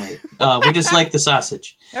sausage is made. We just like the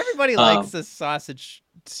sausage. Everybody likes the sausage,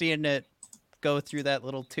 seeing it go through that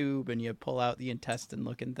little tube and you pull out the intestine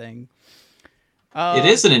looking thing. It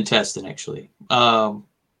is an intestine, actually. Fun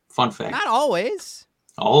fact. Not always.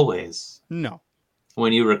 Always. No.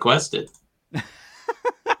 When you request it.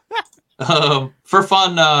 For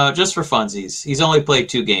fun, just for funsies. He's only played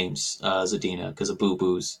 2 games, Zadina, because of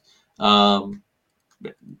boo-boos. Nothing.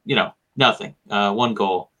 1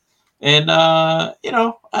 goal. And, my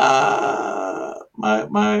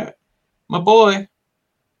boy,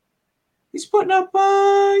 he's putting up,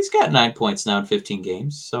 he's got 9 points now in 15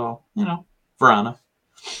 games. So, Verana.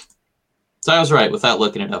 So I was right without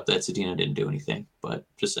looking it up that Zadina didn't do anything, but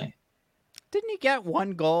just saying. Didn't he get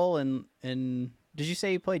 1 goal in did you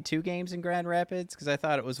say he played 2 games in Grand Rapids? Because I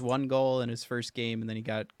thought it was 1 goal in his first game and then he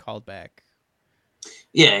got called back.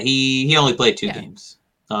 Yeah, he only played 2 games.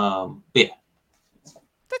 Yeah.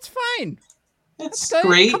 That's fine. That's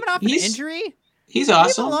great. Coming off an injury? He's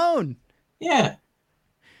awesome. Leave him alone. Yeah.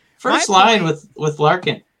 First line with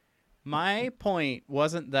Larkin. My point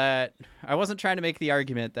wasn't that I wasn't trying to make the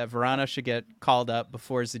argument that Verana should get called up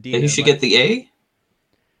before Zadina. That he should get the A?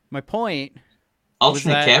 My point alternate was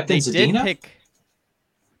that captain they Zadina? did pick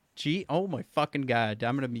oh my fucking God.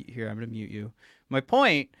 I'm going to mute you. My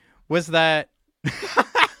point was that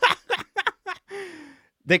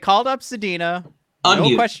they called up Zadina.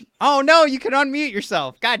 Unmute. No question. Oh no, you can unmute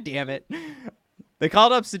yourself. God damn it. They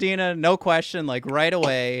called up Zadina, no question, like right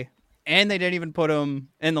away. And they didn't even put him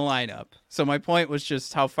in the lineup. So my point was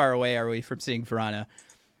just how far away are we from seeing Verana?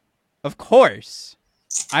 Of course,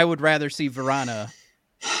 I would rather see Verana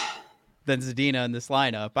than Zadina in this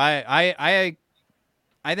lineup. I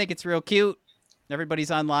think it's real cute. Everybody's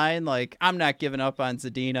online. Like, I'm not giving up on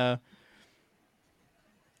Zadina.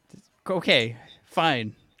 Okay,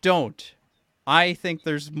 fine. Don't. I think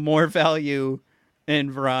there's more value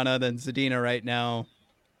in Verana than Zadina right now.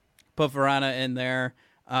 Put Verana in there.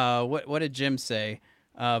 What did Jim say?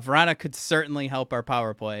 Verana could certainly help our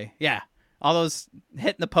power play. Yeah. All those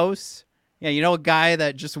hitting the posts. Yeah, a guy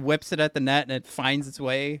that just whips it at the net and it finds its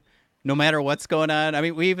way no matter what's going on. I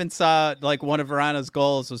mean, we even saw like one of Verana's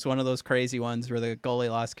goals was one of those crazy ones where the goalie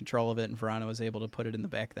lost control of it and Verana was able to put it in the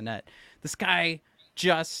back of the net. This guy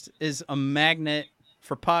just is a magnet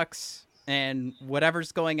for pucks, and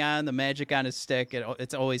whatever's going on, the magic on his stick,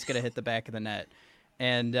 it's always going to hit the back of the net.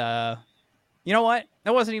 And, you know what?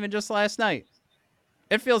 That wasn't even just last night.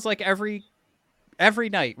 It feels like every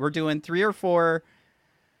night we're doing 3 or 4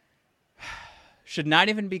 should not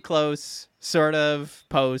even be close sort of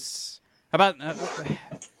posts. How about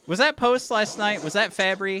was that post last night? Was that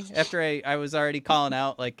Fabry after I was already calling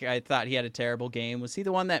out like I thought he had a terrible game? Was he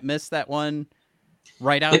the one that missed that one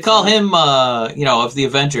right out? They call him of the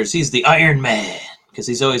Avengers, he's the Iron Man because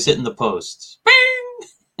he's always hitting the posts.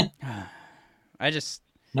 I just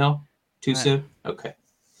No? Too soon? Okay.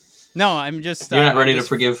 No, I'm just. You're not ready to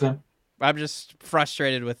forgive him? I'm just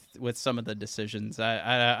frustrated with some of the decisions.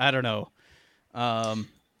 I don't know.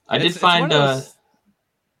 I did find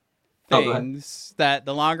things that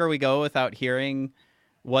the longer we go without hearing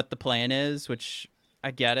what the plan is, which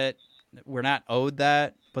I get it, we're not owed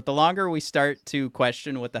that, but the longer we start to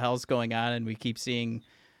question what the hell's going on and we keep seeing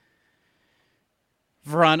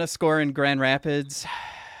Verana score in Grand Rapids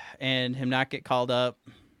and him not get called up,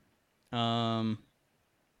 I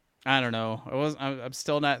don't know. I'm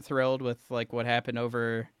still not thrilled with like what happened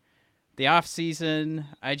over the off season.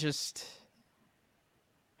 I just,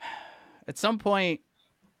 at some point,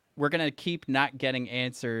 we're going to keep not getting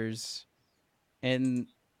answers. And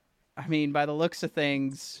I mean, by the looks of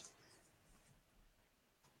things,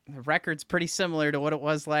 the record's pretty similar to what it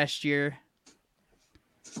was last year.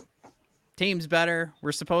 Team's better.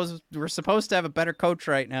 We're supposed to have a better coach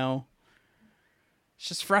right now. It's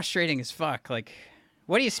just frustrating as fuck. Like,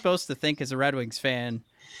 what are you supposed to think as a Red Wings fan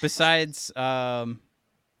besides,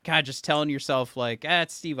 just telling yourself like,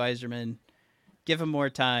 it's Steve Yzerman. Give him more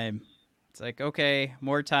time. It's like, okay,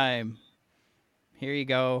 more time. Here you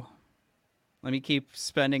go. Let me keep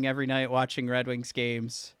spending every night watching Red Wings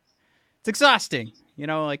games. It's exhausting. You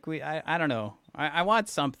know, like I don't know. I want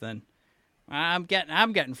something. I'm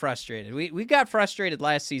getting frustrated. We got frustrated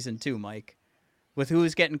last season too, Mike, with who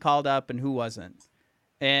was getting called up and who wasn't.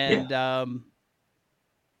 And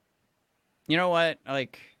you know what?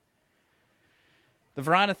 Like, the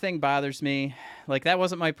Verana thing bothers me. Like, that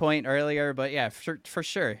wasn't my point earlier, but yeah, for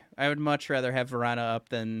sure. I would much rather have Verana up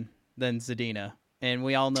than Zadina. And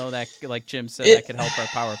we all know that, like Jim said, that could help our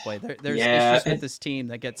power play. There's issues with this team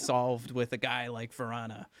that get solved with a guy like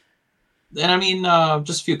Verana. And I mean,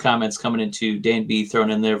 just a few comments coming into Dan B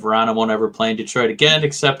throwing in there. Verana won't ever play in Detroit again,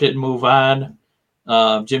 accept it and move on.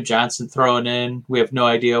 Jim Johnson throwing in. We have no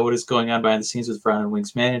idea what is going on behind the scenes with Verana and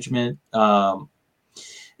Wings management. I'm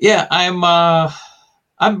not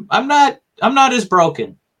as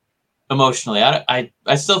broken emotionally. I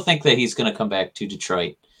still think that he's going to come back to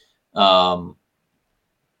Detroit.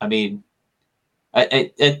 I mean, I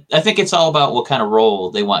think it's all about what kind of role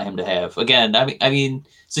they want him to have. Again, I mean,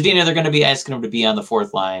 Zadina, they're going to be asking him to be on the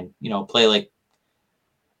fourth line. You know, play like,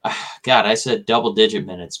 God, I said double-digit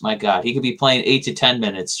minutes. My God, he could be playing 8 to 10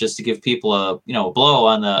 minutes just to give people a blow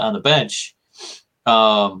on the bench.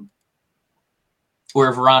 Where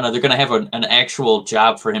Verana, they're going to have an actual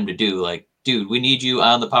job for him to do. Like, dude, we need you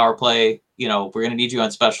on the power play. You know, we're going to need you on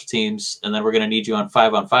special teams, and then we're going to need you on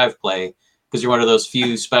 5-on-5 play because you're one of those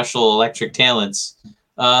few special electric talents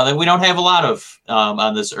that we don't have a lot of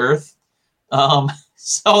on this earth.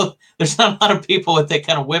 So there's not a lot of people with that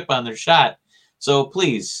kind of whip on their shot. So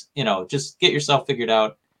please, just get yourself figured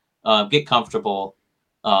out, get comfortable.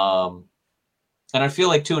 And I feel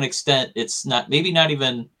like to an extent, it's not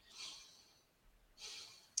even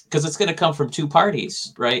because it's going to come from two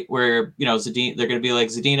parties, right? Where, Zadina, they're going to be like,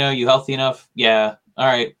 Zadina, you healthy enough? Yeah. All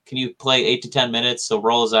right. Can you play 8 to 10 minutes? So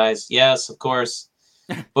roll his eyes. Yes, of course.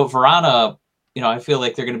 But Verana, I feel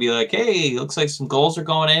like they're going to be like, hey, looks like some goals are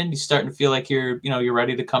going in. You're starting to feel like you're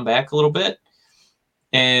ready to come back a little bit.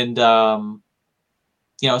 And,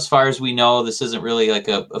 as far as we know, this isn't really like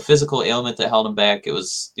a physical ailment that held him back. It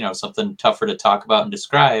was, something tougher to talk about and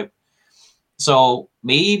describe. So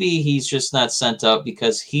maybe he's just not sent up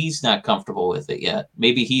because he's not comfortable with it yet.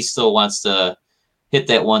 Maybe he still wants to hit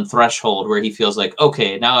that one threshold where he feels like,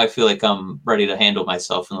 okay, now I feel like I'm ready to handle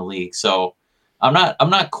myself in the league. So I'm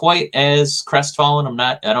not quite as crestfallen.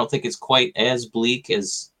 I don't think it's quite as bleak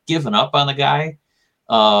as giving up on the guy.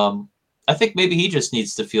 I think maybe he just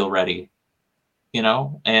needs to feel ready,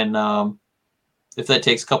 and if that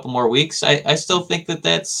takes a couple more weeks, I still think that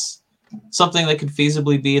that's something that could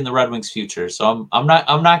feasibly be in the Red Wings' future. So I'm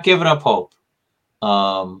not giving up hope.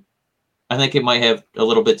 I think it might have a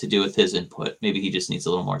little bit to do with his input. Maybe he just needs a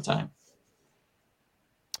little more time.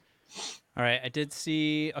 All right, I did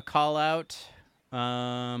see a call out.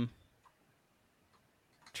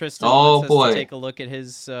 Tristan wants us to take a look at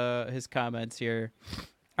his comments here.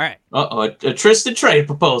 All right. A Tristan trade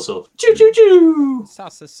proposal. Choo choo choo.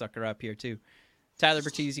 Toss this sucker up here too. Tyler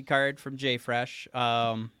Bertuzzi card from Jay Fresh.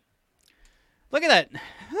 Look at that!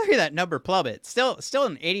 Look at that number plummet. Still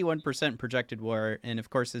an 81% projected WAR, and of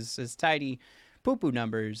course his tidy poo-poo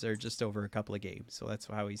numbers are just over a couple of games. So that's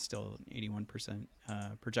how he's still 81%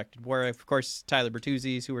 projected WAR. Of course, Tyler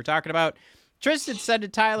Bertuzzi's who we're talking about. Tristan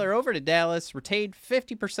sent Tyler over to Dallas, retained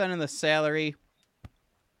 50% of the salary.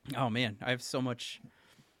 Oh man, I have so much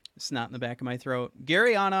snot in the back of my throat.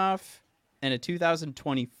 Gary Onoff and a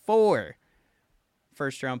 2024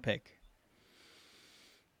 first round pick.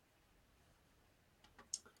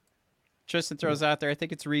 Tristan throws out there, I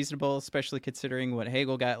think it's reasonable, especially considering what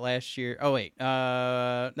Hagel got last year. Oh, wait.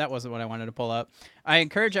 That wasn't what I wanted to pull up. I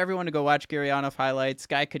encourage everyone to go watch Gurianov highlights.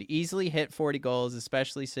 Guy could easily hit 40 goals,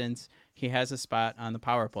 especially since he has a spot on the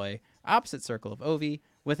power play, opposite circle of Ovi,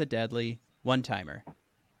 with a deadly one-timer.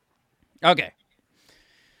 Okay.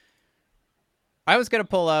 I was going to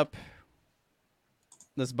pull up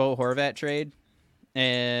this Bo Horvat trade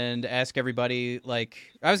and ask everybody, like,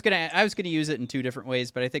 I was gonna use it in two different ways,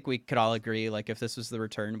 but I think we could all agree, like, if this was the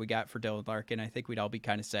return we got for Dylan Larkin, I think we'd all be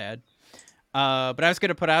kind of sad. But I was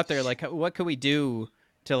gonna put out there, like, what could we do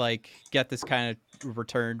to, like, get this kind of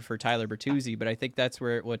return for Tyler Bertuzzi? But I think that's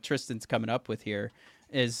what Tristan's coming up with here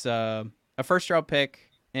is a first round pick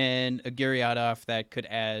and a Gurianov that could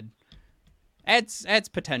adds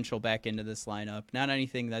potential back into this lineup. Not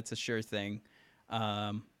anything that's a sure thing.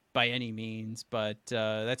 By any means, but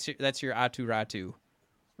that's your Atu Ratu,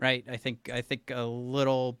 right? I think a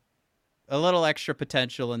little extra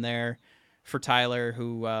potential in there for Tyler,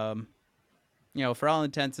 who for all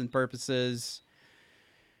intents and purposes,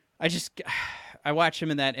 I watched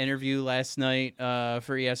him in that interview last night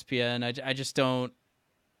for ESPN.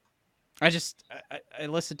 I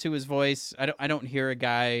listened to his voice. I don't hear a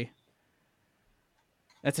guy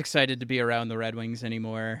that's excited to be around the Red Wings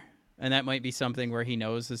anymore. And that might be something where he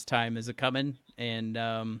knows his time is coming. And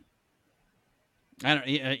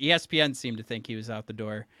ESPN seemed to think he was out the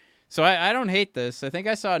door. So I don't hate this. I think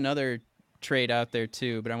I saw another trade out there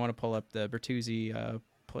too, but I want to pull up the Bertuzzi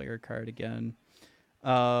player card again.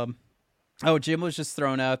 Jim was just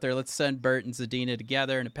thrown out there. Let's send Bert and Zadina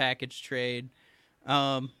together in a package trade.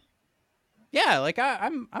 I'm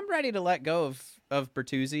ready to let go of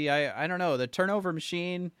Bertuzzi. I don't know. The turnover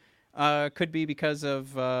machine could be because of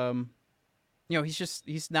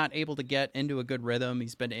he's not able to get into a good rhythm.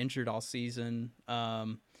 He's been injured all season.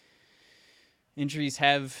 Injuries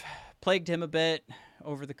have plagued him a bit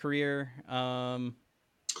over the career. By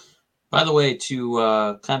the way,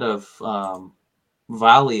 to kind of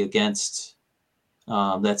volley against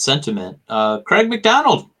that sentiment, Craig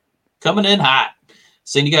McDonald coming in hot,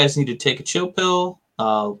 saying you guys need to take a chill pill.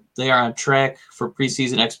 They are on track for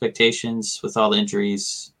preseason expectations with all the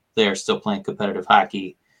injuries. They are still playing competitive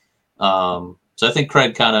hockey. So I think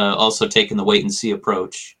Craig kind of also taking the wait and see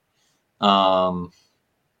approach.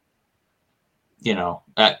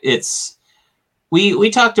 It's we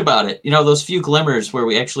talked about it, those few glimmers where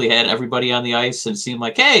we actually had everybody on the ice and it seemed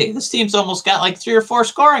like, hey, this team's almost got like 3 or 4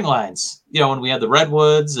 scoring lines. When we had the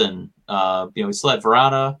Redwoods and we still had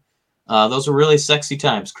Verana. Those were really sexy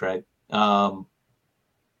times, Craig.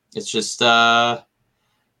 It's just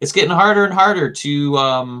it's getting harder and harder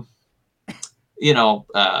to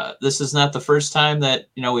this is not the first time that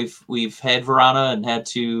we've had Verana and had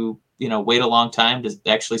to wait a long time to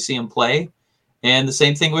actually see him play, and the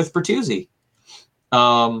same thing with Bertuzzi.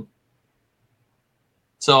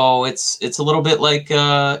 So it's a little bit like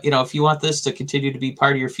if you want this to continue to be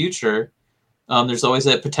part of your future, there's always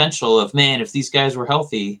that potential of, man, if these guys were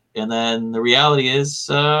healthy, and then the reality is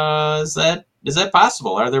that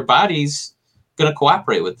possible? Are their bodies going to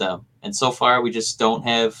cooperate with them? And so far, we just don't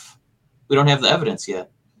have the evidence yet.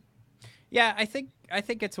 Yeah, I think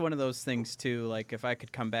it's one of those things too. Like, if I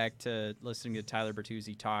could come back to listening to Tyler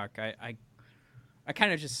Bertuzzi talk, I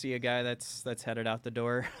kind of just see a guy that's headed out the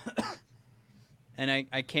door, and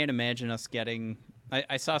I can't imagine us getting.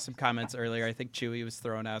 I saw some comments earlier. I think Chewy was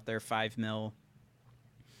throwing out there $5 million.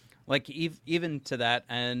 Like, even to that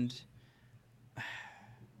end,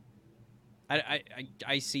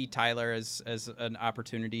 I see Tyler as an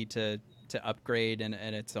opportunity to upgrade and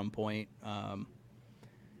at some point. I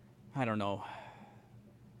don't know.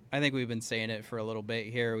 I think we've been saying it for a little bit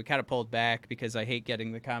here. We kind of pulled back because I hate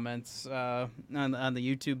getting the comments on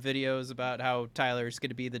the YouTube videos about how Tyler's going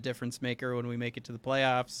to be the difference maker when we make it to the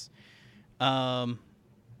playoffs.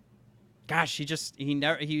 Gosh,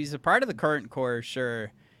 he's a part of the current core,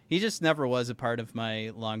 sure. He just never was a part of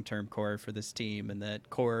my long-term core for this team, and that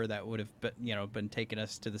core that would have been taking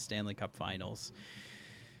us to the Stanley Cup Finals.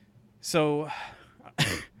 So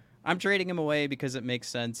I'm trading him away because it makes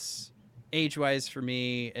sense age-wise for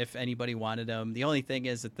me if anybody wanted him. The only thing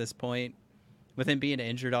is, at this point, with him being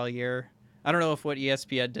injured all year, I don't know if what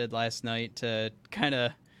ESPN did last night to kind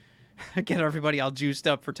of get everybody all juiced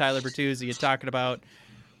up for Tyler Bertuzzi and talking about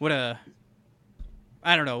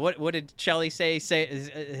I don't know. What did Shelley say?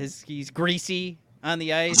 He's greasy on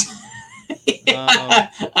the ice.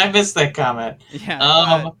 I missed that comment.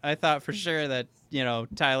 Yeah, I thought for sure that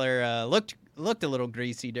Tyler looked a little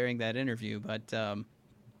greasy during that interview, but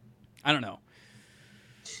I don't know.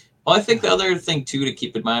 Well, I think the other thing too to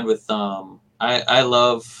keep in mind with I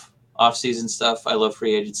love off-season stuff. I love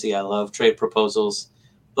free agency. I love trade proposals.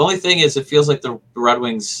 The only thing is, it feels like the Red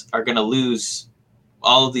Wings are going to lose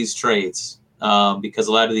all of these trades because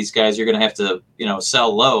a lot of these guys are going to have to,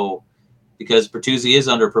 sell low because Bertuzzi is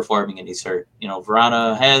underperforming and he's hurt.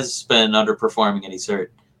 Vrana has been underperforming and he's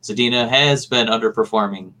hurt. Zadina has been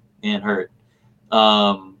underperforming and hurt.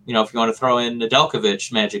 If you want to throw in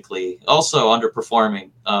Nedeljkovic magically, also underperforming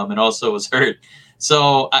and also was hurt.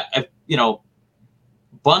 So, I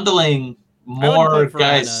bundling more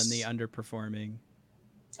guys. In the underperforming.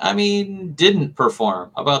 I mean, didn't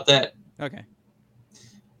perform. How about that? Okay.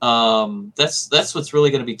 That's what's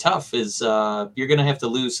really going to be tough is you're going to have to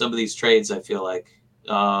lose some of these trades, I feel like.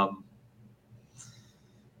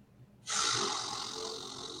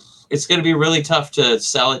 It's going to be really tough to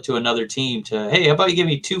sell it to another team to, hey, how about you give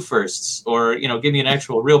me 2 firsts or, give me an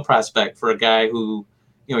actual real prospect for a guy who,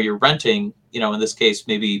 you're renting, in this case,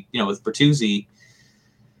 maybe, with Bertuzzi,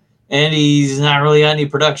 and he's not really got any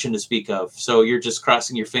production to speak of. So you're just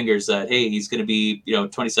crossing your fingers that, hey, he's going to be,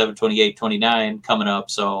 27, 28, 29 coming up.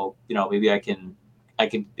 So, maybe I can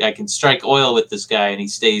strike oil with this guy and he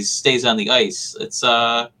stays on the ice. It's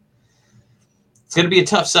going to be a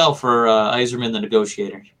tough sell for Yzerman, the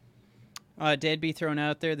negotiator. Danby thrown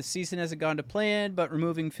out there. The season hasn't gone to plan, but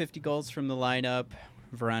removing 50 goals from the lineup,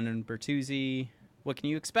 Vrana and Bertuzzi, what can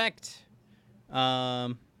you expect?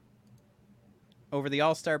 Over the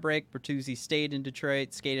All-Star break, Bertuzzi stayed in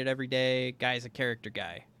Detroit, skated every day. Guy's a character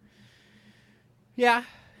guy. Yeah.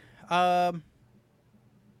 I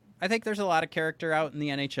think there's a lot of character out in the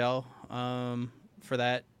NHL for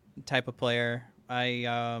that type of player.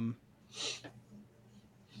 I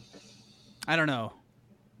don't know.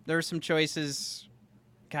 There were some choices,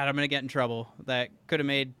 God, I'm going to get in trouble, that could have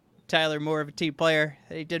made Tyler more of a team player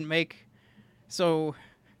that he didn't make. So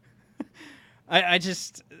I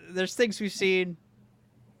just, there's things we've seen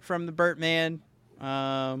from the Burt man,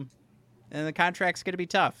 and the contract's going to be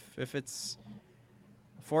tough. If it's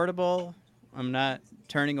affordable, I'm not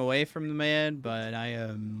turning away from the man, but I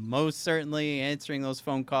am most certainly answering those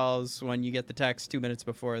phone calls when you get the text 2 minutes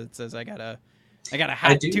before that says, I got a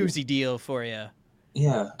hot doozy deal for you.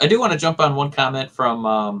 Yeah, I do want to jump on one comment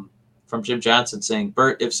from Jim Johnson saying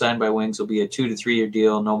Burt, if signed by Wings, will be a 2 to 3 year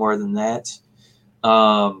deal, no more than that.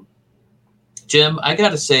 Jim, I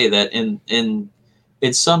got to say that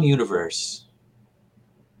in some universe,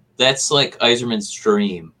 that's like Yzerman's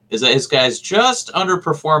dream, is that his guys just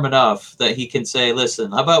underperform enough that he can say,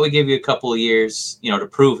 listen, how about we give you a couple of years, to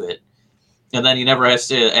prove it, and then he never has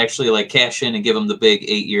to actually like cash in and give him the big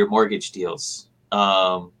 8-year mortgage deals.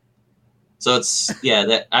 So it's,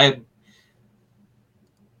 that I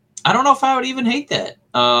don't know if I would even hate that.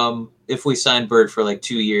 If we signed Bird for like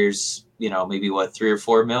 2 years, maybe what, 3 or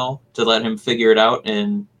 4 mil to let him figure it out.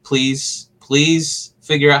 And please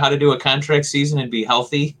figure out how to do a contract season and be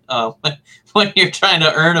healthy when you're trying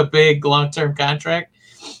to earn a big long-term contract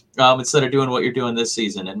instead of doing what you're doing this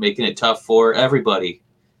season and making it tough for everybody,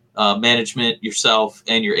 management, yourself,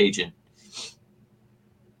 and your agent.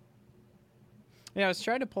 Yeah, I was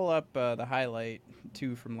trying to pull up the highlight,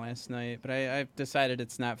 too, from last night, but I've decided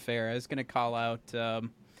it's not fair. I was going to call out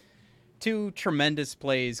 2 tremendous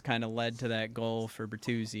plays kind of led to that goal for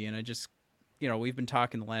Bertuzzi, and I just, we've been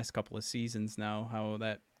talking the last couple of seasons now how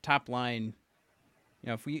that top line,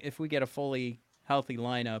 if we get a fully healthy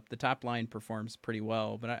lineup, the top line performs pretty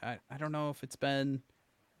well, but I don't know if it's been,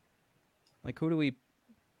 like, who do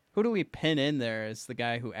we pin in there as the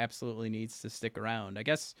guy who absolutely needs to stick around? I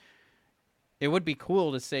guess it would be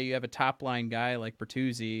cool to say you have a top line guy like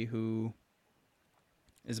Bertuzzi who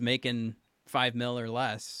is making $5 million or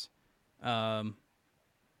less.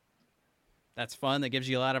 That's fun. That gives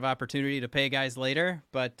you a lot of opportunity to pay guys later.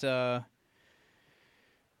 But I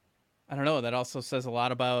don't know. That also says a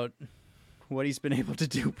lot about what he's been able to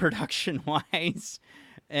do production wise.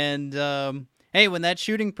 And hey, when that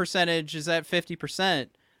shooting percentage is at 50%,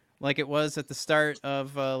 like it was at the start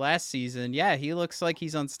of last season, yeah, he looks like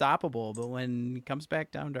he's unstoppable. But when he comes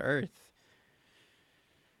back down to earth,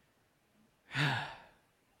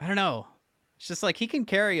 I don't know. It's just like he can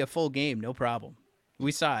carry a full game, no problem.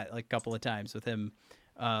 We saw it like a couple of times with him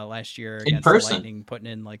last year against the Lightning, putting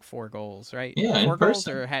in like 4 goals, right? Yeah, 4 goals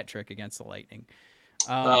or a hat trick against the Lightning.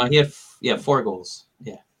 He had 4 goals.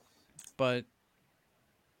 Yeah, but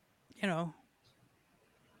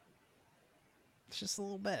it's just a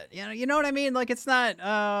little bit. You know what I mean? Like it's not.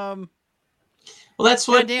 Well, that's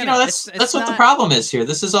what that's what the problem is here.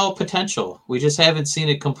 This is all potential. We just haven't seen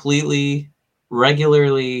it completely,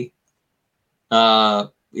 regularly,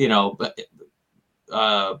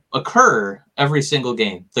 occur every single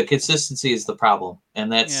game. The consistency is the problem,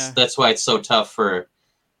 and that's why it's so tough for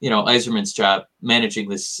Yzerman's job managing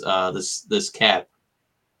this cap.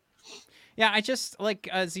 Yeah, I just like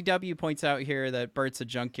ZW points out here that Bert's a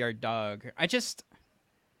junkyard dog. I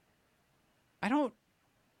don't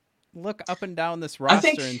look up and down this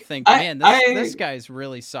roster and think, man, this guy's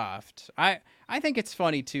really soft. I think it's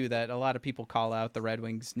funny too that a lot of people call out the Red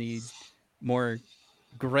Wings need more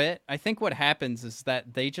grit. I think what happens is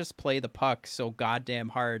that they just play the puck so goddamn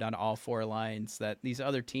hard on all four lines that these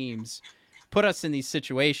other teams put us in these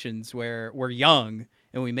situations where we're young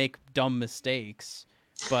and we make dumb mistakes.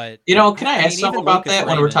 But can I ask something about that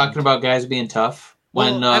when we're talking about guys being tough?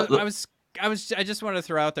 Well, I just want to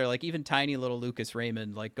throw out there, like, even tiny little Lucas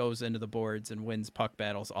Raymond like goes into the boards and wins puck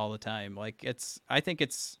battles all the time. Like, I think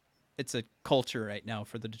it's a culture right now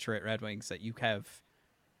for the Detroit Red Wings that you have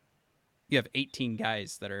 18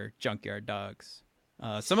 guys that are junkyard dogs.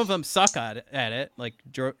 Some of them suck at it, like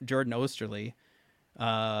Jordan Osterley,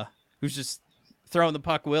 who's just throwing the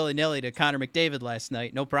puck willy-nilly to Connor McDavid last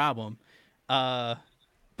night, no problem.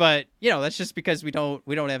 But that's just because we don't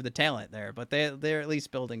have the talent there. But they're at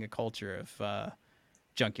least building a culture of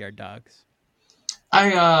junkyard dogs.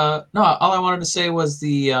 All I wanted to say was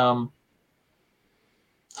we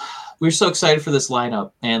were so excited for this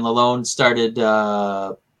lineup, and Lalonde started.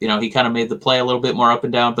 He kind of made the play a little bit more up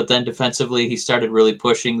and down, but then defensively he started really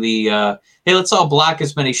pushing the hey, let's all block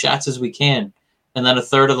as many shots as we can. And then a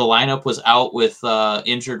third of the lineup was out with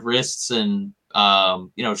injured wrists and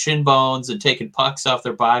shin bones and taking pucks off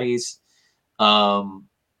their bodies. And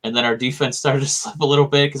then our defense started to slip a little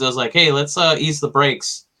bit because I was like, hey, let's ease the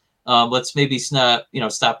brakes. Let's maybe stop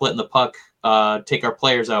letting the puck take our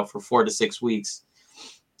players out for 4 to 6 weeks.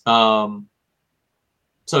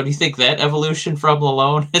 So do you think that evolution from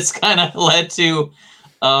Lalonde has kind of led to,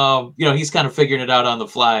 he's kind of figuring it out on the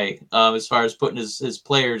fly as far as putting his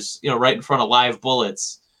players, right in front of live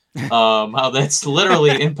bullets? How that's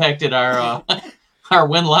literally impacted our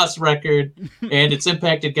win-loss record, and it's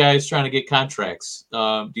impacted guys trying to get contracts.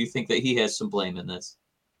 Do you think that he has some blame in this?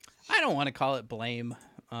 I don't want to call it blame.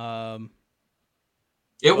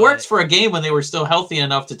 It worked for a game when they were still healthy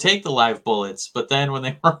enough to take the live bullets, but then when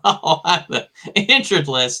they were all on the injured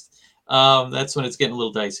list, that's when it's getting a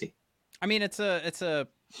little dicey. I mean, it's a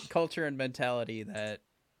culture and mentality that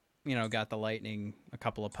got the Lightning a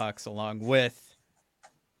couple of pucks along with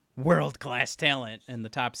world-class talent in the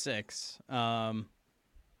top 6. So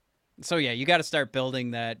yeah, you got to start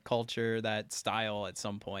building that culture, that style at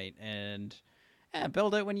some point, and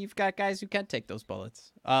build it when you've got guys who can take those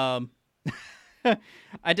bullets.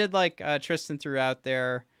 I did like Tristan threw out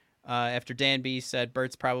there after Dan B said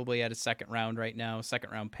Bert's probably at a second round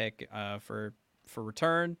pick for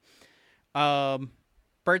return.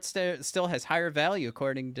 Bert still has higher value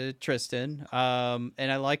according to Tristan,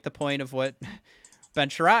 and I like the point of what Ben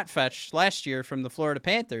Sherratt fetched last year from the Florida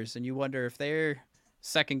Panthers, and you wonder if they're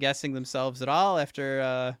second-guessing themselves at all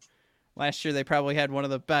after last year they probably had one of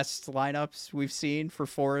the best lineups we've seen for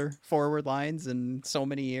forward lines in so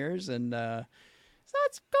many years, and it's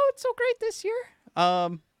not going so great this year.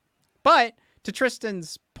 But to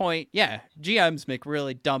Tristan's point, yeah, GMs make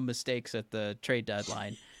really dumb mistakes at the trade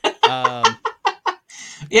deadline.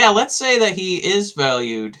 Yeah, let's say that he is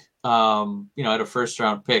valued at a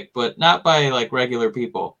first-round pick, but not by like regular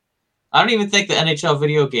people. I don't even think the NHL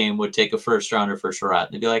video game would take a first-rounder for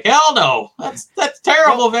Sherratt. They'd be like, hell no, that's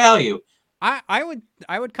terrible value. I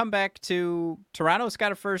would come back to Toronto's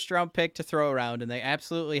got a first-round pick to throw around, and they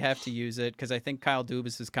absolutely have to use it because I think Kyle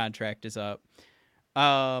Dubas' contract is up.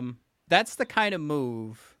 That's the kind of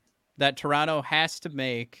move that Toronto has to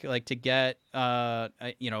make, like to get, like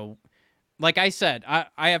I said,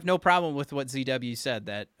 I have no problem with what ZW said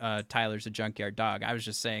that Tyler's a junkyard dog. I was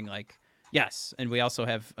just saying, like, yes, and we also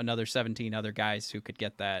have another 17 other guys who could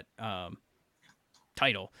get that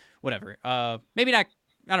title, whatever. Maybe not,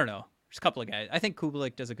 I don't know. There's a couple of guys. I think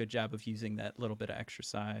Kubalik does a good job of using that little bit of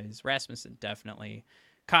exercise. Rasmussen definitely.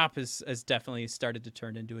 Kopp has definitely started to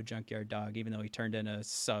turn into a junkyard dog, even though he turned in a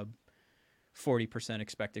sub 40%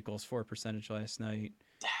 expected goals for percentage last night.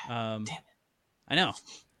 Damn it. I know.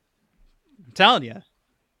 I'm telling you,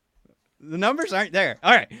 the numbers aren't there.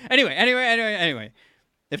 All right. Anyway.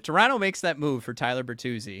 If Toronto makes that move for Tyler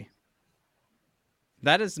Bertuzzi,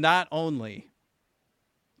 that is not only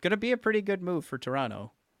going to be a pretty good move for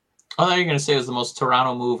Toronto. I thought you were going to say it was the most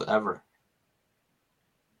Toronto move ever.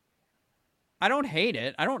 I don't hate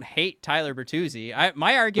it. I don't hate Tyler Bertuzzi.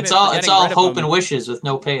 My argument it's all hope and wishes with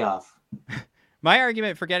no payoff. My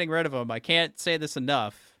argument for getting rid of him, I can't say this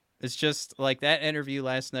enough. It's just like that interview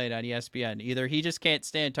last night on ESPN. Either he just can't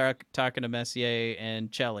stand talking to Messier and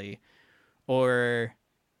Chelly, or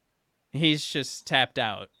he's just tapped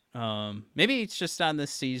out Maybe it's just on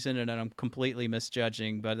this season and I'm completely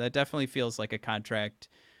misjudging, but that definitely feels like a contract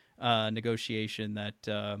negotiation that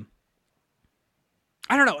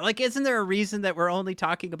I don't know. Like, isn't there a reason that we're only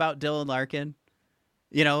talking about Dylan Larkin?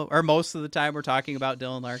 Or most of the time we're talking about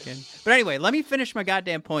Dylan Larkin. But anyway, let me finish my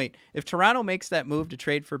goddamn point. If Toronto makes that move to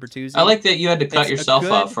trade for Bertuzzi, I like that you had to cut yourself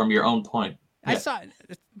off from your own point. Yeah. I saw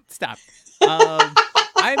it. Stop.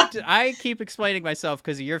 I keep explaining myself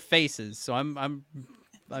because of your faces, so I'm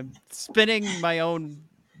spinning my own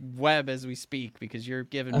web as we speak because you're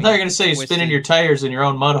giving me. I thought you were going to say you're spinning your tires in your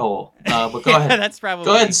own mud hole. But go ahead. That's probably.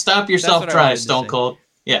 Go ahead and stop yourself dry, Stone Cold.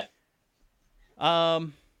 Yeah.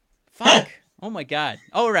 Fuck. Oh my God.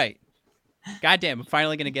 Oh right. Goddamn. I'm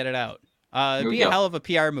finally going to get it out. It'd be a hell of a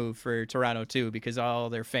PR move for Toronto too, because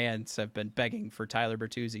all their fans have been begging for Tyler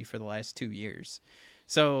Bertuzzi for the last 2 years.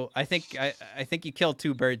 So I think you killed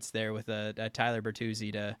two birds there with a Tyler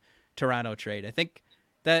Bertuzzi to Toronto trade. I think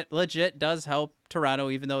that legit does help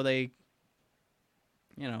Toronto, even though they,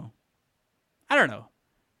 I don't know.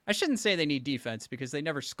 I shouldn't say they need defense because they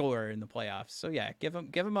never score in the playoffs. So yeah, give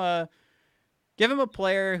him a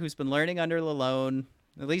player who's been learning under Lalone,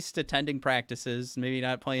 at least attending practices, maybe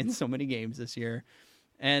not playing so many games this year,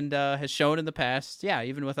 and has shown in the past, yeah,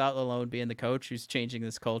 even without Lalone being the coach who's changing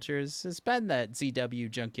this culture, has been that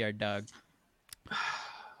ZW junkyard dog.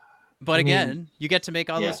 But again, you get to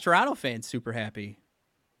make all those Toronto fans super happy.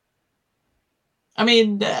 I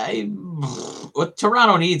mean, what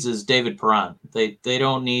Toronto needs is David Perron. They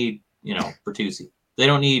don't need, Bertuzzi. They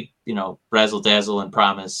don't need, razzle dazzle and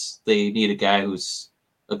promise. They need a guy who's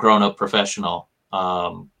a grown up professional.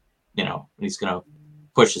 He's going to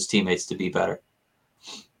push his teammates to be better.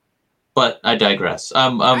 But I digress.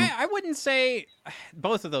 I wouldn't say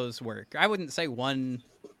both of those work. I wouldn't say one.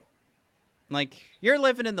 Like, you're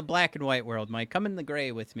living in the black and white world, Mike. Come in the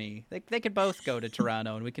gray with me. They could both go to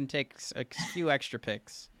Toronto, and we can take a few extra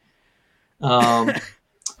picks. A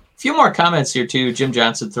few more comments here, too. Jim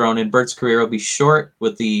Johnson thrown in. Bert's career will be short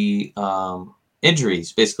with the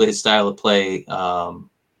injuries. Basically, his style of play kind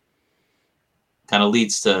of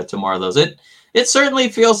leads to more of those. It certainly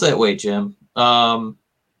feels that way, Jim. Man,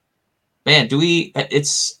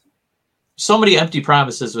 it's so many empty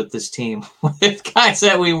promises with this team with guys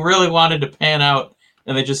that we really wanted to pan out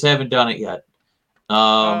and they just haven't done it yet.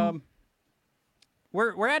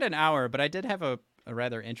 We're at an hour, but I did have a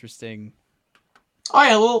rather interesting. Oh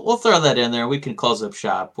yeah, we'll throw that in there. We can close up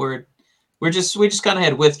shop. We just kind of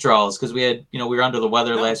had withdrawals because we had, we were under the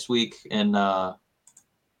weather last week, and so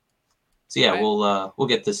yeah, we'll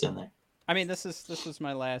get this in there. I mean, this was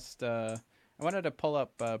my last. I wanted to pull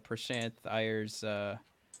up Prashanth Iyer's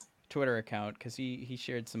Twitter account because he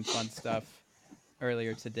shared some fun stuff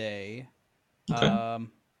earlier today. Okay. And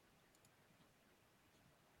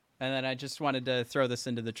then I just wanted to throw this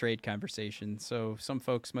into the trade conversation. So some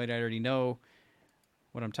folks might already know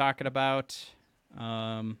what I'm talking about.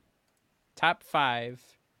 Top 5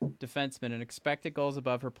 defensemen and expected goals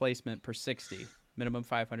above replacement per 60, minimum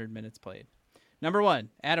 500 minutes played. Number 1,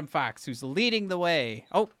 Adam Fox, who's leading the way.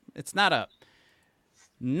 Oh, it's not up.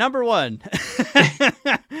 Number 1,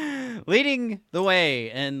 leading the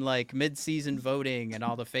way in like mid-season voting and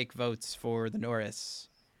all the fake votes for the Norris.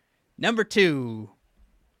 Number 2,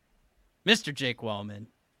 Mr. Jake Wallman.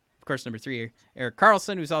 Of course, number 3, Erik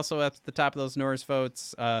Karlsson, who's also at the top of those Norris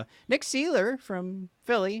votes. Nick Seeler from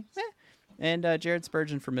Philly, and Jared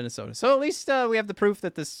Spurgeon from Minnesota. So at least we have the proof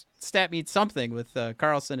that this stat means something with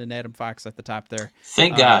Karlsson and Adam Fox at the top there.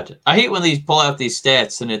 Thank God. I hate when these pull out these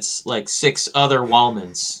stats and it's like 6 other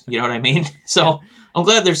Wallmans. You know what I mean? So yeah. I'm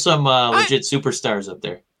glad there's some legit superstars up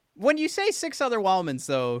there. When you say 6 other Wallmans,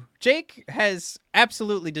 though, Jake has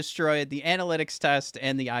absolutely destroyed the analytics test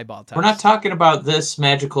and the eyeball test. We're not talking about this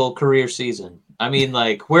magical career season. I mean,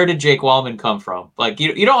 like, where did Jake Wallman come from? Like,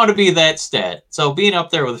 you don't want to be that stat. So being up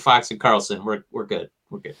there with Fox and Karlsson, we're good.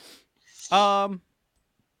 We're good.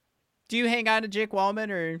 Do you hang on to Jake Wallman,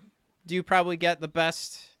 or do you probably get the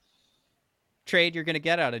best trade you're going to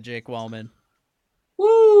get out of Jake Wallman?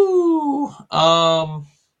 Woo!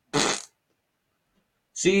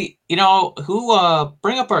 See, who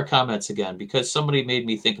bring up our comments again, because somebody made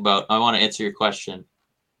me think about, I want to answer your question.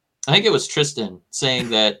 I think it was Tristan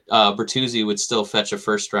saying that Bertuzzi would still fetch a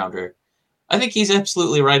first rounder. I think he's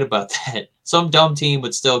absolutely right about that. Some dumb team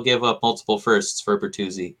would still give up multiple firsts for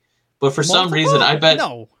Bertuzzi. But for some reason, I bet...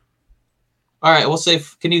 No. All right, we'll say,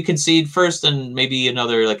 can you concede first and maybe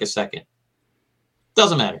another, like a second?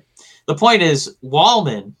 Doesn't matter. The point is,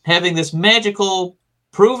 Wallman, having this magical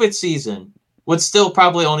prove-it season, would still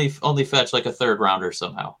probably only fetch like a third rounder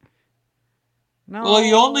somehow. No. Well,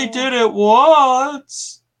 you only did it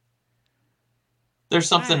once. There's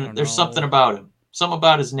something about him. Something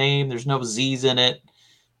about his name. There's no Z's in it.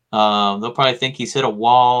 They'll probably think he's hit a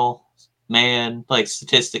wall. Man, like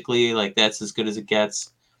statistically, like that's as good as it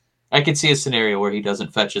gets. I could see a scenario where he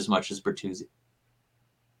doesn't fetch as much as Bertuzzi.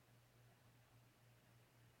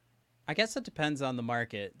 I guess it depends on the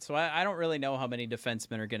market. So I don't really know how many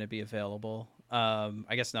defensemen are going to be available.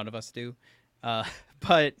 I guess none of us do.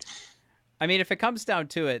 But, I mean, if it comes down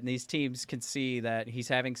to it and these teams can see that he's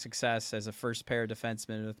having success as a first pair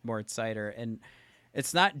defenseman with Moritz Seider, and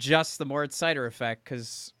it's not just the Moritz Seider effect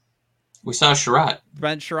because we saw Sherratt.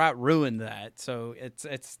 Brent Sherratt ruined that. So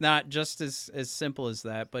it's not just as simple as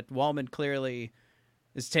that. But Wallman clearly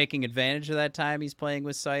is taking advantage of that time he's playing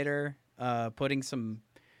with Seider, putting some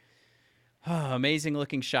amazing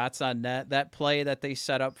looking shots on net. That play that they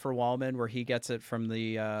set up for Wallman where he gets it from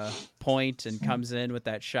the point and comes in with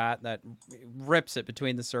that shot that rips it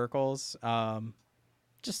between the circles.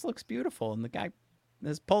 Just looks beautiful. And the guy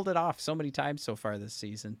has pulled it off so many times so far this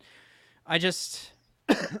season. I just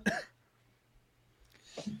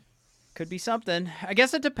could be something. I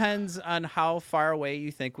guess it depends on how far away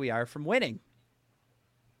you think we are from winning.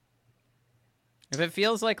 If it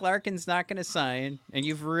feels like Larkin's not going to sign and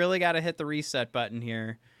you've really got to hit the reset button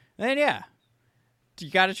here, then yeah,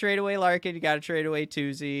 you got to trade away Larkin. You got to trade away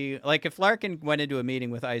Tuesday. Like if Larkin went into a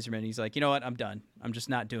meeting with Yzerman, he's like, you know what? I'm done. I'm just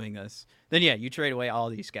not doing this. Then yeah, you trade away all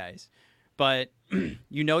these guys. But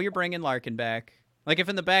you know you're bringing Larkin back. Like if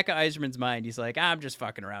in the back of Yzerman's mind, he's like, I'm just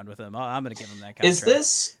fucking around with him. I'm going to give him that contract. Is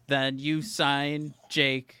this? Then you sign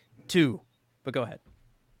Jake too. But go ahead.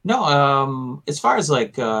 No, as far as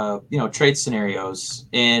like, trade scenarios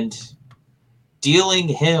and dealing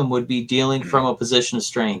him would be dealing from a position of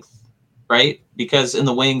strength, right? Because in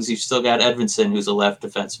the wings, you've still got Edvinsson, who's a left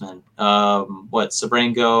defenseman.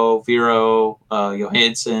 Sabrango, Vero,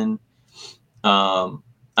 Johansson.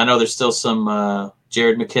 I know there's still some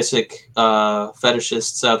Jared McKissick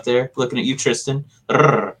fetishists out there looking at you, Tristan.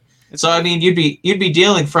 So, I mean, you'd be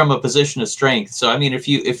dealing from a position of strength. So, I mean, if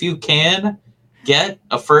you can get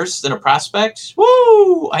a first and a prospect,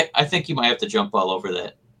 woo! I think you might have to jump all over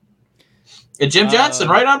that. And Jim Johnson,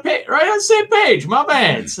 right on the same page, my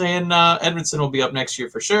man, saying Edvinsson will be up next year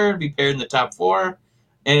for sure and be paired in the top 4.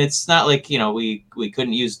 And it's not like we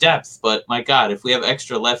couldn't use depth, but my God, if we have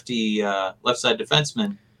extra left side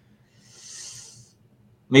defensemen,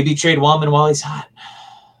 maybe trade Wallman while he's hot.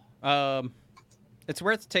 It's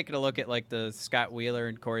worth taking a look at like the Scott Wheeler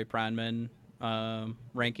and Corey Pronman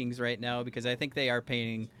rankings right now, because I think they are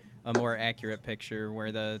painting a more accurate picture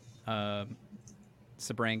where the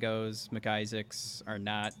Sabrangos, McIsaacs are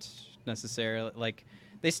not necessarily like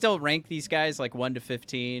they still rank these guys like 1 to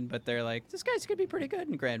 15, but they're like, this guy's gonna be pretty good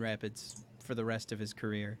in Grand Rapids for the rest of his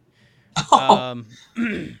career.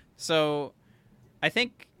 So I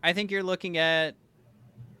think you're looking at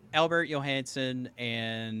Albert Johansson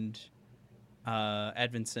and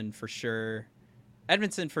Edvinsson for sure.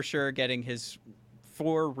 Edvinsson for sure getting his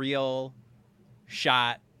for real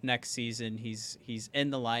shot next season. He's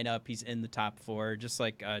in the lineup. He's in the top 4, just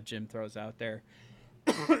like Jim throws out there.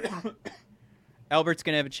 Albert's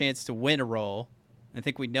going to have a chance to win a role. I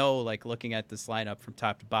think we know, like, looking at this lineup from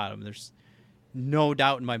top to bottom, there's no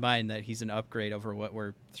doubt in my mind that he's an upgrade over what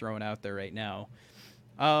we're throwing out there right now.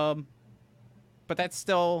 But that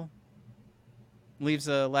still leaves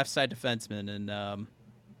a left side defenseman. And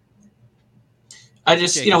I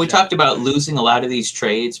just, we talked about losing a lot of these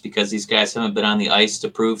trades because these guys haven't been on the ice to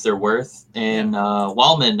prove their worth. And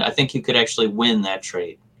Wallman, I think he could actually win that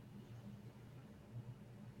trade.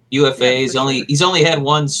 UFA, he's only had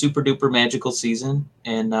one super duper magical season,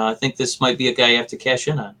 and I think this might be a guy you have to cash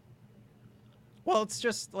in on. Well, it's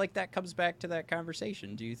just like that comes back to that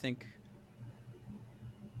conversation. Do you think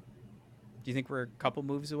we're a couple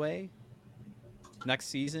moves away? Next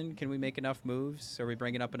season, can we make enough moves? Are we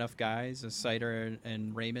bringing up enough guys? Is Seider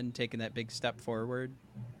and Raymond taking that big step forward?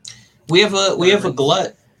 We have a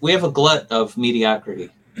glut. We have a glut of mediocrity.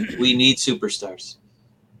 We need superstars.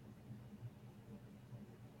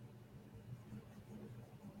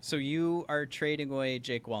 So you are trading away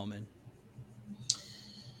Jake Wallman.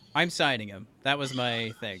 I'm signing him. That was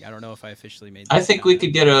my thing. I don't know if I officially made that. I think we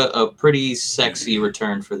could get a pretty sexy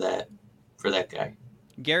return for that guy.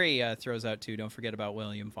 Gary throws out too. Don't forget about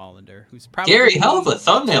William Vollander, who's probably Gary. Hell of a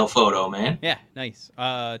thumbnail photo, man. Yeah, nice.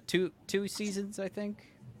 Two seasons, I think.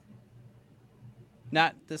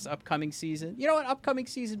 Not this upcoming season. You know what? Upcoming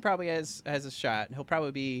season probably has a shot. He'll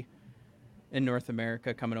probably be in North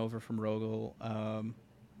America coming over from Rogel.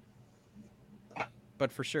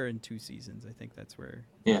 But for sure in 2 seasons, I think that's where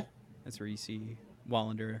you see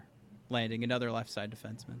Wallander landing, another left side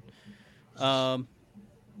defenseman.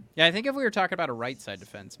 Yeah, I think if we were talking about a right side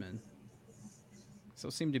defenseman, so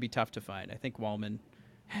it seemed to be tough to find. I think Wallman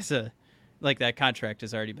has that contract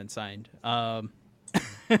has already been signed.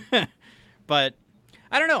 But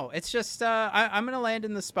I don't know. It's just I'm going to land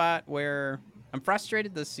in the spot where I'm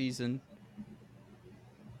frustrated this season.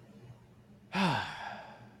 I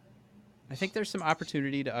think there's some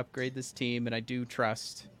opportunity to upgrade this team, and I do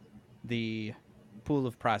trust the pool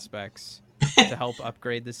of prospects to help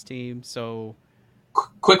upgrade this team. So,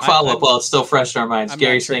 quick follow up while it's still fresh in our minds.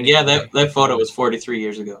 Gary's saying, "Yeah, that photo was 43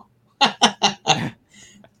 years ago." That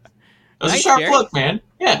was a sharp Gary. Look, man.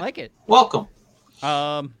 Yeah, I like it. Welcome.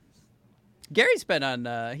 Gary's been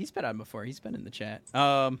on. He's been on before. He's been in the chat.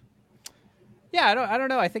 Yeah, I don't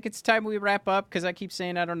know. I think it's time we wrap up because I keep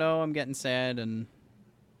saying I don't know. I'm getting sad, and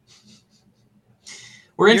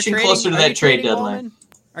we're inching closer to that trade deadline. Wallman?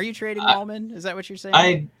 Are you trading Wallman? Is that what you're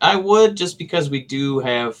saying? I would, just because we do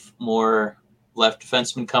have more left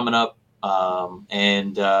defensemen coming up,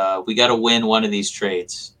 and we got to win one of these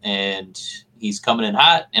trades. And he's coming in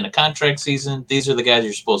hot in a contract season. These are the guys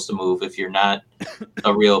you're supposed to move if you're not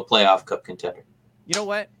a real playoff cup contender. You know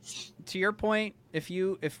what? To your point, if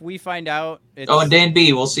we find out, and Dan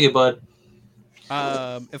B, we'll see you, bud.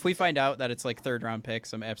 If we find out that it's like 3rd round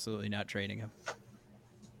picks, I'm absolutely not trading him.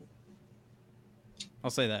 I'll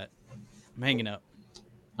say that. I'm hanging up.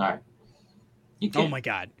 All right. Oh my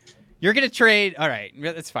God. You're gonna trade. All right,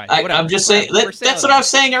 that's fine. I'm just saying that's what I was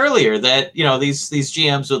saying earlier. That these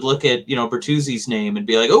GMs would look at Bertuzzi's name and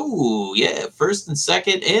be like, "Oh yeah, 1st and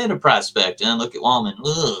 2nd and a prospect," and look at Wallman,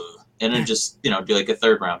 and then just do like a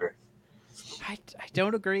 3rd rounder. I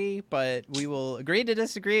don't agree, but we will agree to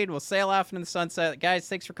disagree, and we'll sail off into the sunset. Guys,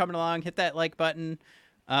 thanks for coming along. Hit that like button.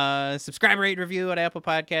 Subscribe, rate, review on Apple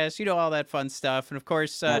Podcasts. All that fun stuff, and of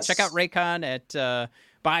course, check out Raycon at.